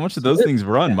 insane. How much do those things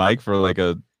run, Mike? For like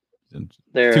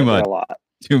They're too much. a lot.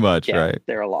 Too much, Yeah, right?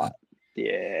 they're a lot.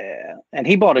 Yeah. And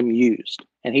he bought them used,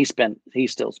 and he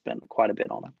still spent quite a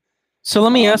bit on them. So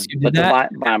let me ask you, but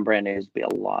buying brand new would be a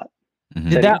lot. Mhm.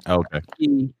 Did that Okay.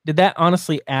 did that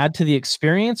honestly add to the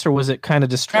experience, or was it kind of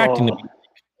distracting to me?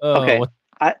 Okay.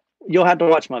 You'll have to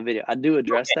watch my video. I do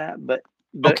address that, but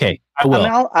okay, I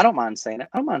will. I don't mind saying it.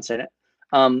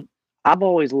 I've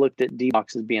always looked at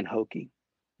D-Box as being hokey.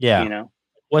 Yeah.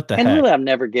 What the and heck? really, I've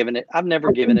never given it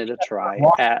a try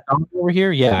at Over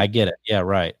here? Yeah, I get it. Yeah,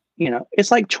 right.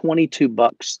 it's like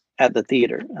 $22 at the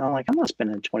theater. And I'm like, I'm not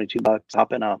spending $22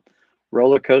 hopping a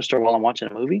roller coaster while I'm watching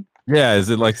a movie. Yeah. Is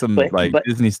it like some But-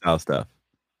 Disney style stuff?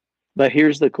 But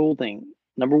here's the cool thing.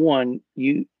 Number one,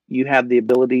 you have the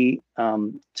ability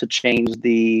to change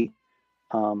the,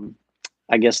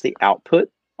 I guess, the output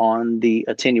on the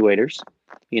attenuators,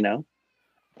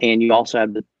 and you also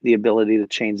have the ability to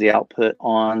change the output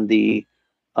on the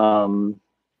transducers,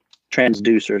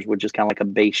 which is kind of like a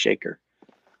bass shaker.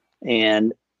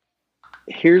 And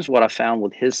here's what I found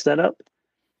with his setup.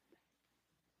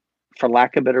 For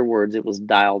lack of better words, it was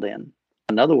dialed in.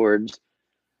 In other words,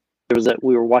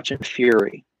 we were watching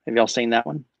Fury. Have y'all seen that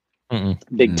one? Mm-mm.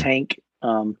 Big tank,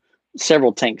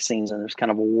 several tank scenes, and there's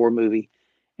kind of a war movie.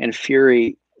 And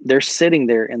Fury, they're sitting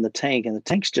there in the tank, and the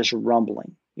tank's just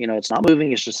rumbling. It's not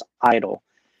moving; it's just idle.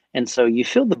 And so you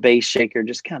feel the bass shaker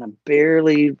just kind of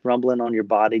barely rumbling on your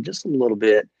body, just a little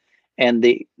bit. And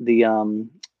the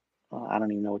I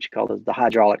don't even know what you call it, the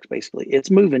hydraulics, basically, it's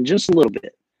moving just a little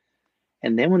bit.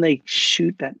 And then when they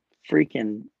shoot that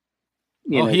freaking,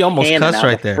 he almost cannon cussed out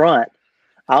right the there. front,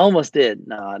 I almost did.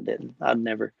 No, I didn't. I'd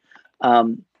never.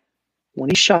 When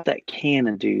he shot that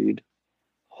cannon, dude,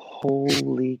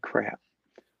 holy crap!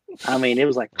 I mean, it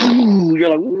was like, you're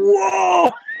like,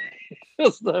 whoa! It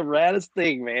was the raddest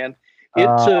thing, man. It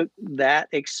took that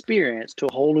experience to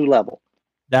a whole new level.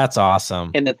 That's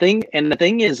awesome. And the thing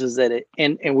is that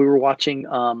and we were watching.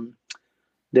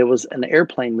 There was an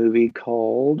airplane movie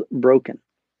called Broken.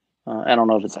 I don't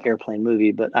know if it's an airplane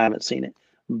movie, but I haven't seen it.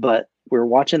 But we were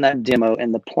watching that demo,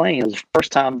 and the plane was the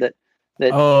first time that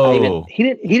he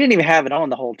didn't even have it on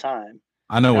the whole time.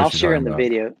 I know. I'll share in the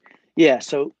video. Yeah,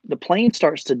 so the plane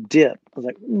starts to dip. I was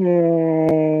like,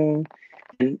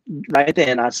 and right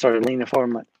then I started leaning forward.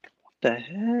 I'm like, what the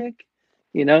heck,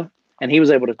 And he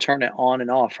was able to turn it on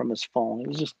and off from his phone. It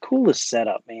was just coolest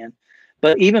setup, man.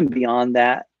 But even beyond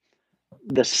that,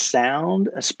 the sound,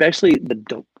 especially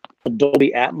the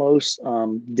Dolby Atmos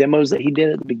demos that he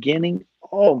did at the beginning.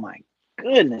 Oh my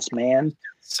goodness, man!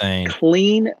 Insane.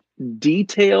 Clean,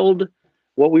 detailed.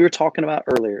 What we were talking about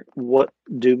earlier. What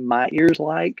do my ears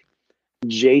like?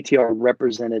 JTR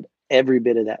represented every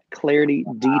bit of that clarity,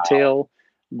 detail,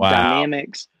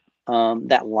 dynamics,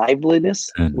 that liveliness.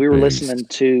 And we were bass. listening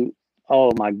to.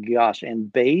 Oh my gosh,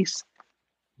 and bass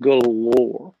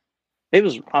galore. It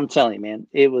was. I'm telling you, man.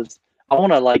 It was. I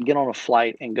want to get on a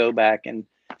flight and go back and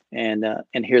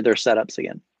hear their setups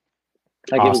again.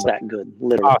 It was that good,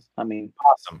 literally. Awesome. I mean,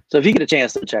 Awesome. So if you get a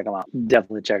chance to check them out,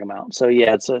 definitely check them out. So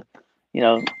yeah, it's a, I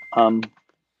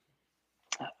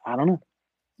don't know,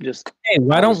 just hey,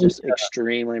 why don't we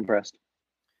extremely impressed?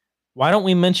 Why don't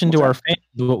we mention to our fans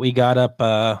what we got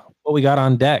what we got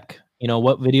on deck?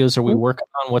 What videos are we working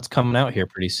on? What's coming out here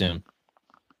pretty soon?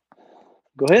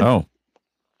 Go ahead. Oh,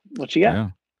 what you got?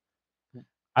 Yeah.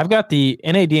 I've got the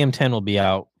NADM10 will be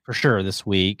out for sure this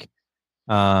week.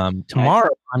 Tomorrow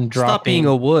I'm dropping. Stop being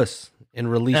a wuss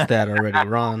and release that already,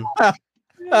 Ron.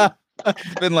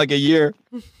 It's been like a year.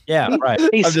 Yeah, right.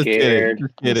 He's I'm just scared.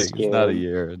 kidding. He's It's not a scared.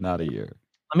 year. Not a year.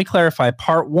 Let me clarify.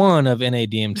 Part 1 of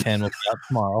NADM10 will be out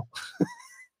tomorrow.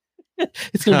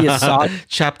 It's going to be a solid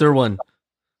Chapter 1.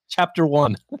 chapter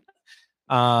 1.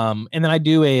 And then I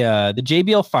do the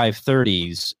JBL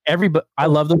 530s. I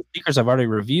love those speakers. I've already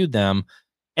reviewed them.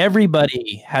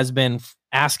 Everybody has been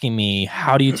asking me,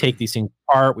 how do you take these things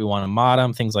apart? We want to mod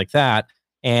them, things like that.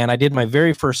 And I did my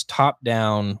very first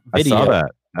top-down video. I saw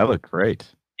that. That looked great.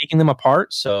 Taking them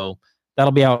apart. So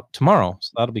that'll be out tomorrow.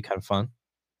 So that'll be kind of fun.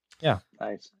 Yeah.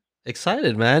 Nice.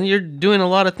 Excited, man. You're doing a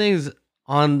lot of things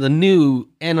on the new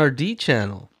NRD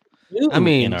channel. I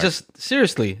mean, just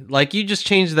seriously, you just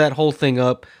changed that whole thing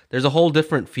up. There's a whole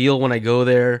different feel when I go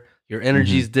there. Your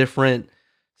energy's different.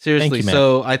 Seriously. Thank you, man.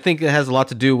 So I think it has a lot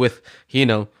to do with,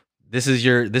 this is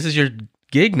your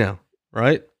gig now,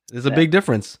 right? There's a big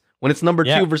difference. When it's number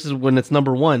 2 versus when it's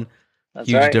number 1, That's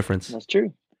huge right. difference. That's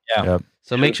true. Yeah. Yep.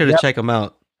 So make sure to check them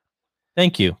out.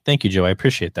 Thank you, Joe. I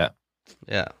appreciate that.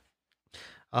 Yeah.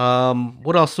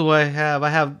 What else do I have? I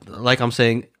have, like I'm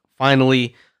saying,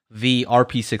 finally the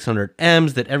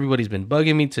RP600Ms that everybody's been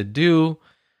bugging me to do.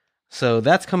 So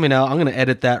that's coming out. I'm going to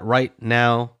edit that right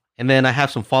now. And then I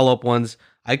have some follow-up ones.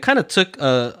 I kind of took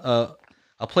a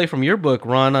play from your book,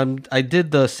 Ron. I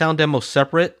did the sound demo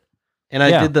separate, and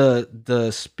I did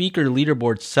the speaker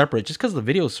leaderboard separate just because the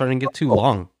video is starting to get too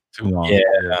long. Too long. Yeah.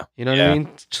 You know what I mean?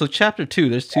 So chapter 2,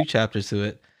 there's 2 chapters to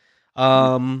it.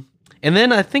 And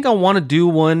then I think I want to do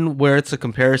one where it's a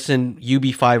comparison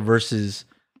UB5 versus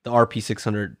the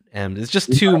RP600M. It's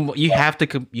just too. You have to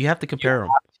compare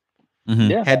them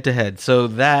head to head. So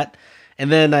that,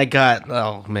 and then I got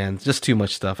just too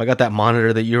much stuff. I got that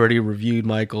monitor that you already reviewed,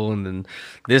 Michael, and then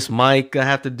this mic I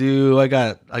have to do. I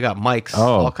got mics,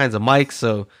 all kinds of mics.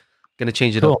 So gonna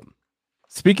change it up.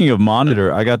 Speaking of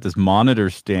monitor, I got this monitor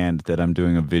stand that I'm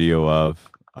doing a video of.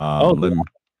 No,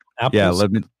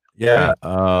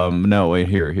 wait,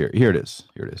 here it is.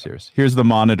 Here's the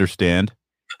monitor stand.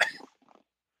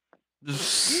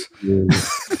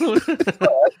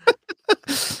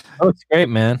 Oh, it's great,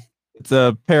 man. It's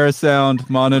a Parasound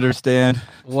monitor stand.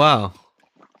 Wow.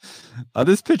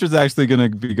 This picture's actually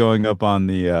going to be going up on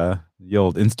the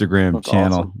old Instagram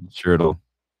channel. Awesome. I'm sure it'll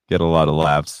get a lot of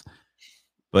laughs.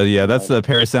 But yeah, that's the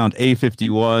Parasound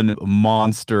A51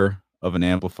 monster of an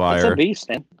amplifier. It's a beast,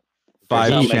 man.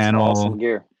 5-channel, awesome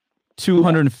gear.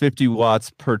 250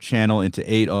 watts per channel into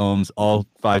 8 ohms, all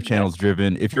 5 channels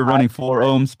driven. If you're running 4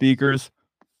 ohm speakers,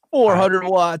 400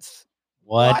 watts.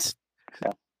 What?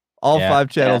 All 5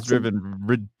 channels driven.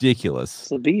 Ridiculous.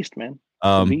 It's a beast, man.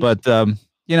 But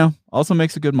also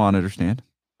makes a good monitor stand.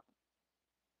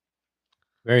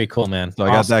 Very cool, man. So I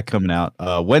got that coming out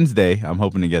Wednesday. I'm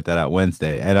hoping to get that out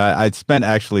Wednesday. And I spent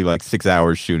actually 6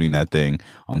 hours shooting that thing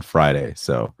on Friday.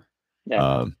 So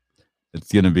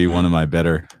it's going to be one of my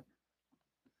better.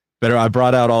 I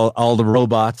brought out all the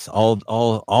robots, all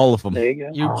of them. There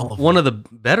you go. One of the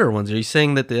better ones. Are you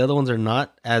saying that the other ones are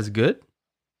not as good?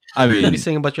 I mean, what are you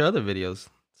saying about your other videos?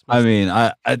 I mean,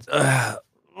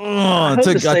 I hope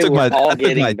to took say we're all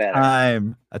getting my better.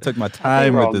 time. I took my I think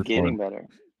time we're with all this getting one. better.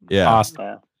 Yeah.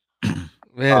 Awesome. Yeah.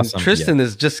 Man, Awesome, Tristan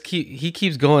is just he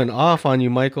keeps going off on you,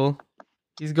 Michael.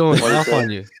 He's going What is off that? on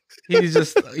you. He's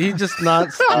just not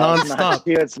It's not nonstop.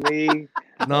 you, it's me.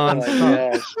 Oh my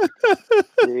Nonstop. gosh,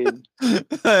 dude.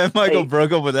 Michael Hey.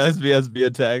 broke up with SBS via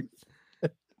text.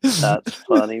 That's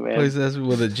funny, man. Plays as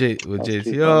with That's too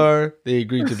JTR. They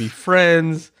agreed to be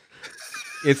friends.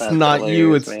 It's That's not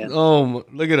you. hilarious, It's man.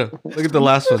 look at him. Look at the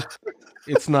last one.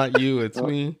 It's not you. It's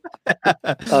me.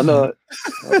 I know it.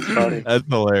 That's funny. That's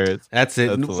hilarious. That's it.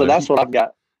 That's So hilarious. that's what I've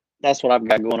got. That's what I've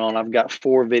got going on. I've got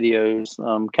 4 videos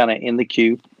kind of in the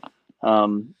queue. I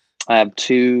have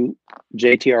 2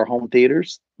 JTR home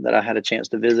theaters that I had a chance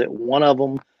to visit. One of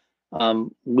them,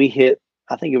 we hit,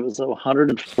 I think it was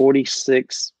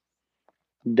 146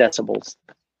 decibels.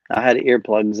 I had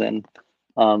earplugs in.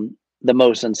 The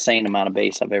most insane amount of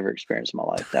bass I've ever experienced in my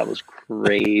life. That was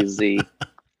crazy.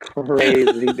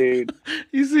 Crazy, dude.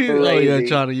 You see? Oh yeah,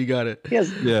 Crazy. Chana, you got it. He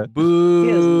has, Yeah. Boo.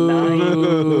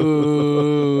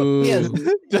 He has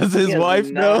Does his he has wife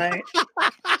know? 9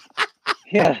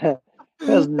 Yeah. He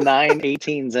has 9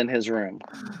 18s in his room.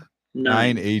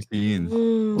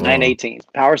 918. 9 18s.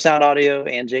 Power Sound Audio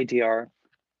and JTR.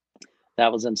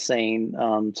 That was insane.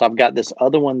 So I've got this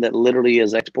other one that literally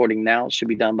is exporting now. It should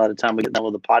be done by the time we get done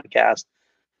with the podcast.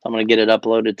 I'm going to get it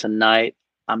uploaded tonight.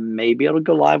 I may be able to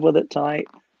go live with it tonight.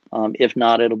 If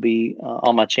not, it'll be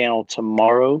on my channel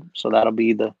tomorrow. So that'll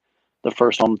be the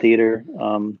first home theater.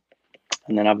 And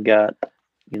then I've got,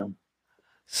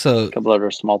 So, a couple other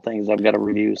small things I've got to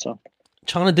review. So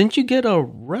Chana, didn't you get a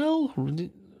rel?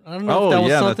 I don't know Oh, if that was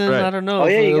yeah, that's something. right. I don't know. Oh,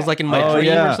 if yeah, it you was got- like in my Oh, dream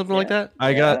yeah. or something like that. I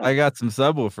Yeah. got some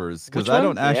subwoofers because Which I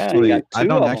one? don't Yeah, you actually got I 2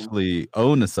 don't of 'em. actually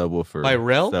own a subwoofer. By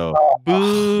Rel? So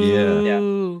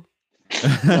Boo.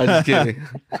 I'm just kidding.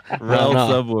 Rel no.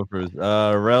 subwoofers.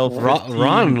 Rel 15.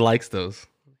 Ron likes those.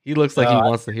 He looks like he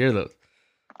wants to hear those.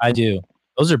 I do.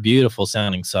 Those are beautiful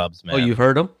sounding subs, man. Oh, you've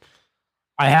heard them?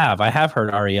 I have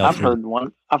heard REL. I've heard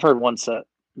one set.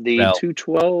 The Rel.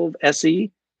 212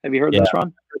 SE. Have you heard this,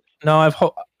 Ron? No,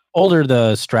 older.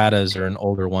 The Stratas are an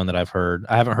older one that I've heard.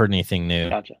 I haven't heard anything new.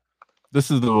 Gotcha.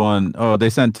 This is the one. Oh, they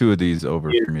sent 2 of these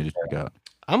over for me to check out.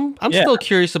 I'm Yeah. still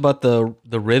curious about the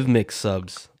rhythmic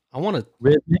subs. I want to.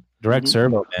 Rhythmic, direct Mhm.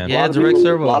 servo, man. Yeah, A lot of direct people-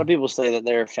 servo. A lot of people say that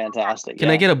they're fantastic. Can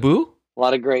I get a boo? a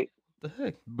lot of great? The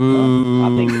heck? Boo. I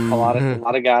think a lot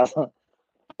of guys. There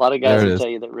it will is. tell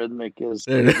you that Rhythmic is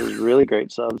There it is. really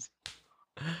great subs.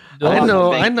 I I'll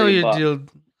know bank your $3.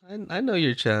 deal. I know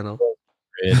your channel.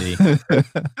 Pretty.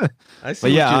 I see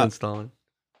But yeah, what you're installing.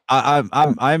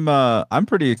 I'm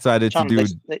pretty excited to John, do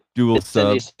they dual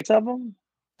send you subs. 6 of them.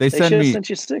 They They send should have me. sent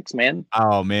you 6, man.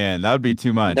 Oh man, that would be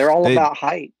too much. They're all They- about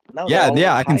height. No, they're Yeah, all yeah,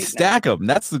 about I can height now. stack them.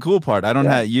 That's the cool part. I don't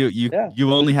Yeah. have you Yeah.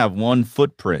 you only have one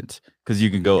footprint because you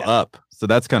can go Yeah. up. So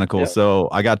that's kind of cool. Yeah. So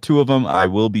I got 2 of them. I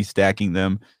will be stacking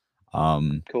them.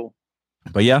 Cool.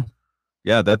 But yeah,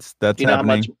 that's Do you know how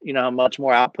happening. much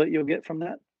more output you'll get from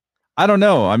that? I don't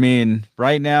know. I mean,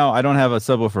 right now I don't have a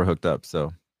subwoofer hooked up,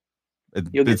 so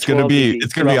You'll get it's gonna 12 be dB,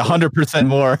 it's gonna be roughly. 100%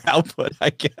 more output, I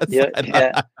guess. Yeah, I don't,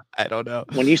 yeah. I don't know.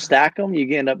 When you stack them,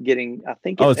 you end up getting, I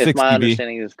think, Oh, if 6 my dB.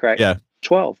 understanding is correct, Yeah.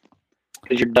 12.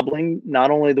 Because you're doubling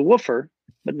not only the woofer,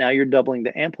 but now you're doubling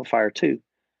the amplifier too.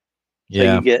 So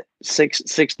Yeah. you get 6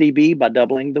 dB by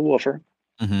doubling the woofer,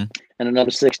 hmm and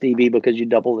another 6 dB because you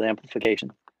double the amplification.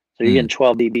 So you're Hmm. getting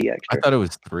 12 dB I extra. thought it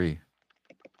was 3.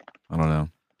 I don't know.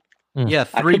 Yeah,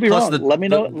 I 3 could be plus wrong. the. Let me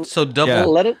know. So double Yeah.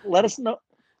 Let us know.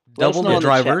 Let us double know the in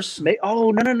chat. drivers.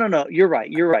 Oh no! You're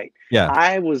right. Yeah.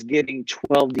 I was getting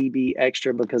 12 dB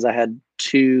extra because I had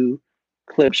 2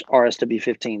 Klipsch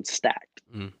RSW15 stacked.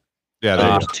 Yeah, So there you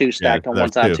there's go. 2 stacked on one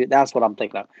there's side. 2. That's what I'm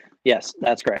thinking of. Yes,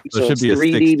 that's correct. So So it should it's be a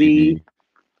 3 6 dB. dB.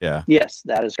 Yeah. Yes,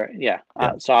 that is right. Yeah.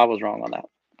 Yeah. So I was wrong on that.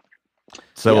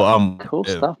 So Yeah. Cool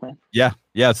stuff, man. yeah,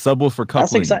 subwoofer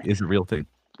coupling exciting. is a real thing.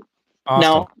 Awesome.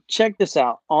 Now check this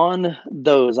out. On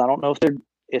those, I don't know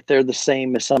if they're the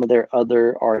same as some of their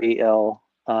other REL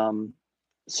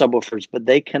subwoofers, but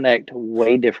they connect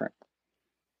way different.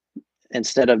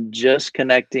 Instead of just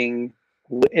connecting,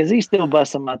 is he still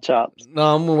busting my chops?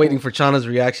 No, I'm waiting for Chana's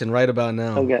reaction right about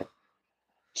now. Okay.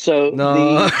 So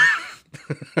No.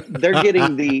 they're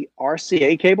getting the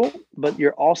RCA cable, but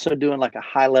you're also doing like a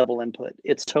high level input.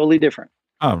 It's totally different.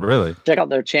 Oh, really? Check out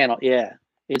their channel. Yeah.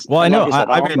 It's, Well, I and know. like said,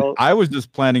 I don't mean, know- I was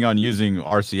just planning on using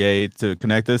RCA to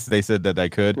connect this. They said that I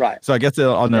could. Right. So I guess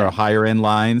on their Yeah. higher end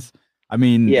lines. I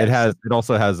mean, Yes. it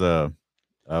also has a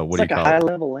what it's do like you a call high it?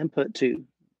 level input too.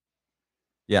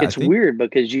 Yeah, It's weird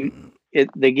because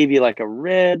they give you like a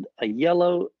red, a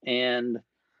yellow, and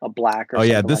a black or Oh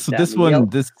yeah, something this like that. this And the yellow- one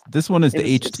this one is the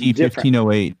it's HT different.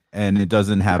 1508, and it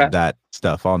doesn't have Okay. that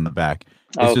stuff on the back.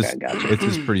 It's Okay, just gotcha. it's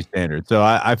just pretty standard. So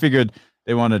I figured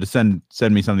they wanted to send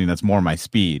me something that's more my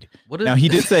speed. What is Now he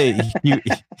did say you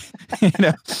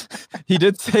know, he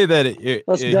did say that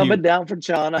Let's dumb it down for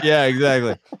Chana. Yeah,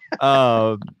 exactly.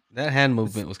 that hand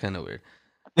movement was kind of weird.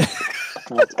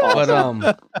 That's But awesome.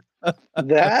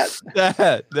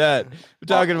 that that we're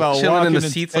talking about Chilling walking in the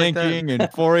and seats like that? spanking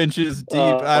and 4 inches deep.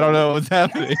 I don't know what's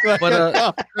happening.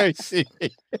 But, crazy.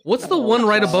 What's the one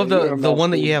right above you're the one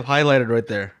that messy. you have highlighted right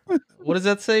there? What does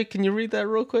that say? Can you read that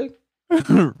real quick?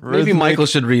 Maybe Rhythmic- Michael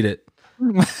should read it.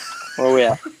 where we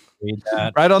at? Read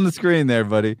that. right on the screen there,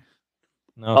 buddy.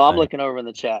 No, Oh, I'm thanks. looking over in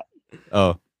the chat.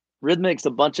 Oh, Rhythmic's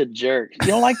a bunch of jerks. You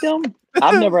don't like them?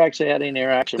 I've never actually had any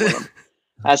interaction with them.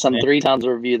 I saw them 3 times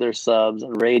review their subs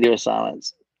and radio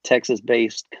silence.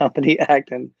 Texas-based company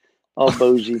acting all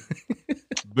bougie.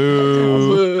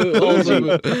 boo.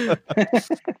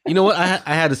 You know what? I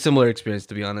had a similar experience,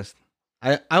 to be honest.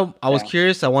 I was Yeah.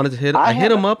 curious. I wanted to hit. I I hit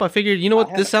him haven't- up. I figured, you know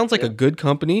what? I This sounds like a haven't, good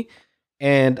company,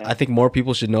 and Yeah. I think more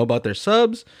people should know about their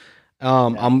subs.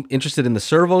 I'm interested in the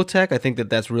servo tech. I think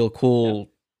that's real cool.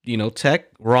 You know, tech.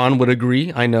 Ron would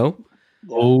agree. I know.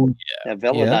 Oh, Yeah,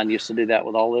 Velodyne used to do that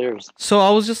with all theirs. So I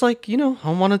was just like,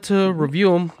 I wanted to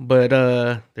review them, but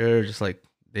they're just like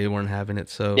they weren't having it.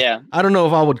 So Yeah. I don't know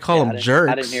if I would call Yeah, them I didn't-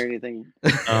 jerks. I didn't hear anything.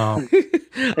 no. They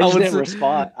I just would didn't say-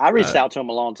 respond. I reached out to them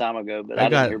a long time ago, but I I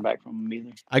got- didn't hear back from them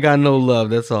either. I got no love.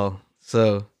 That's all.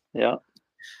 So Yeah.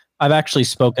 I've actually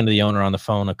spoken to the owner on the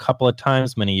phone a couple of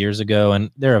times many years ago,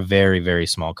 and they're a very, very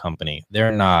small company.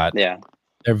 They're not. Yeah.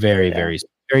 They're very, Yeah. very,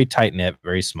 very tight knit,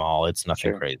 very small. It's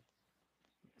nothing Sure. crazy.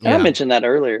 And yeah. I mentioned that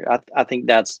earlier. I think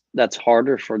that's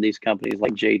harder for these companies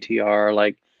like JTR,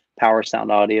 like Power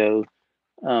Sound Audio,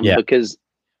 Yeah. because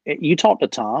you talk to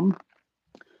Tom.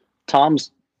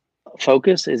 Tom's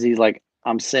focus is he's like,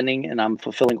 I'm sending and I'm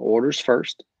fulfilling orders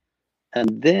first, and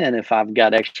then if I've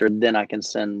got extra, then I can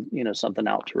send something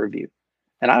out to review.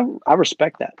 And I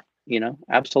respect that.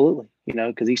 Absolutely.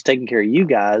 Because he's taking care of you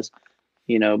guys,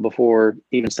 before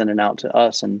even sending out to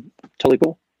us, and totally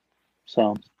cool.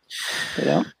 So.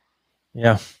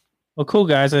 Yeah. Well, cool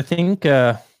guys. I think. we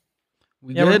Yeah,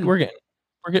 good. we're getting.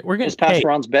 It's past Hey,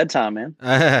 Ron's bedtime, man.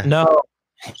 no,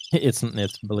 it's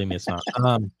believe me, it's not.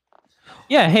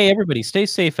 Yeah. Hey, everybody, stay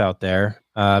safe out there.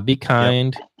 Be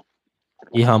kind.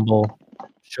 Be humble.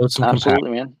 Show some compassion.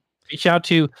 Absolutely, man. Reach out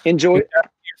to Enjoy your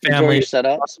your family.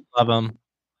 setups. Love them.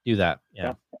 Do that.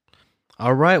 Yeah.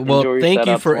 All right. Well, Enjoy your thank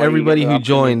you setups for while you everybody get the who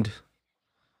opportunity. joined.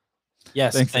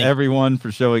 Yes. Thanks thank- everyone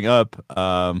for showing up.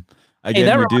 Again,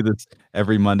 that we do this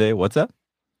every Monday. What's up?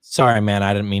 Sorry, man.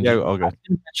 I didn't mean Yeah, to. okay. I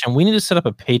didn't mention, we need to set up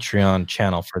a Patreon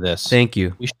channel for this. Thank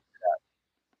you.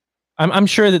 I'm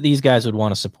sure that these guys would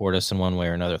want to support us in one way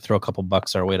or another. Throw a couple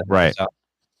bucks our way to help Right. us out.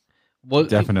 Well,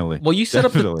 Definitely. Well, you set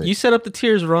Definitely. up the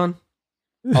tiers, Ron.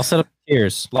 I'll set up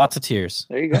tiers. Lots of tiers.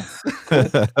 There you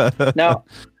go.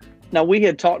 Now we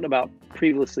had talked about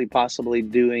previously possibly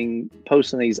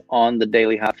posting these on the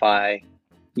Daily Hi-Fi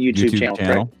YouTube channel.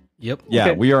 Correct? Yep. Yeah,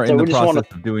 Okay, we are so in the we just process wanna-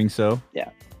 of doing so.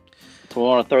 So we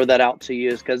want to throw that out to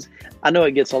you because I know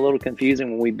it gets a little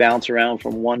confusing when we bounce around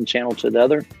from one channel to the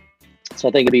other. So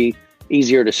I think it'd be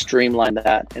easier to streamline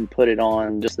that and put it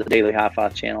on just the Daily Hi-Fi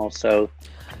channel. So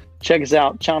check us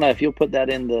out. Chana, if you'll put that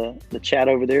in the chat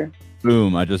over there.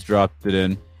 Boom! I just dropped it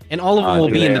in. And all of them will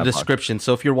be in the yeah. description.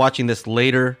 So if you're watching this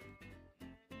later,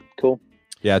 Cool.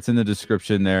 Yeah, it's in the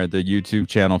description there. The YouTube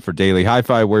channel for Daily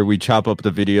Hi-Fi, where we chop up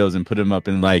the videos and put them up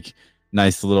in like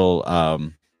nice little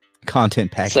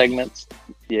content package Segments.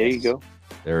 There you go.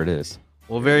 There it is.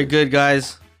 well, very good,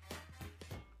 guys.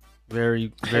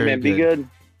 Very, Hey, very man, good. be good.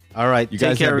 All right. You Take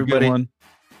guys care, have a everybody. good one.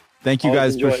 Thank you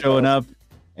Always guys for enjoy it, showing fellas. up,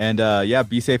 and yeah,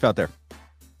 be safe out there.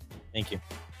 Thank you.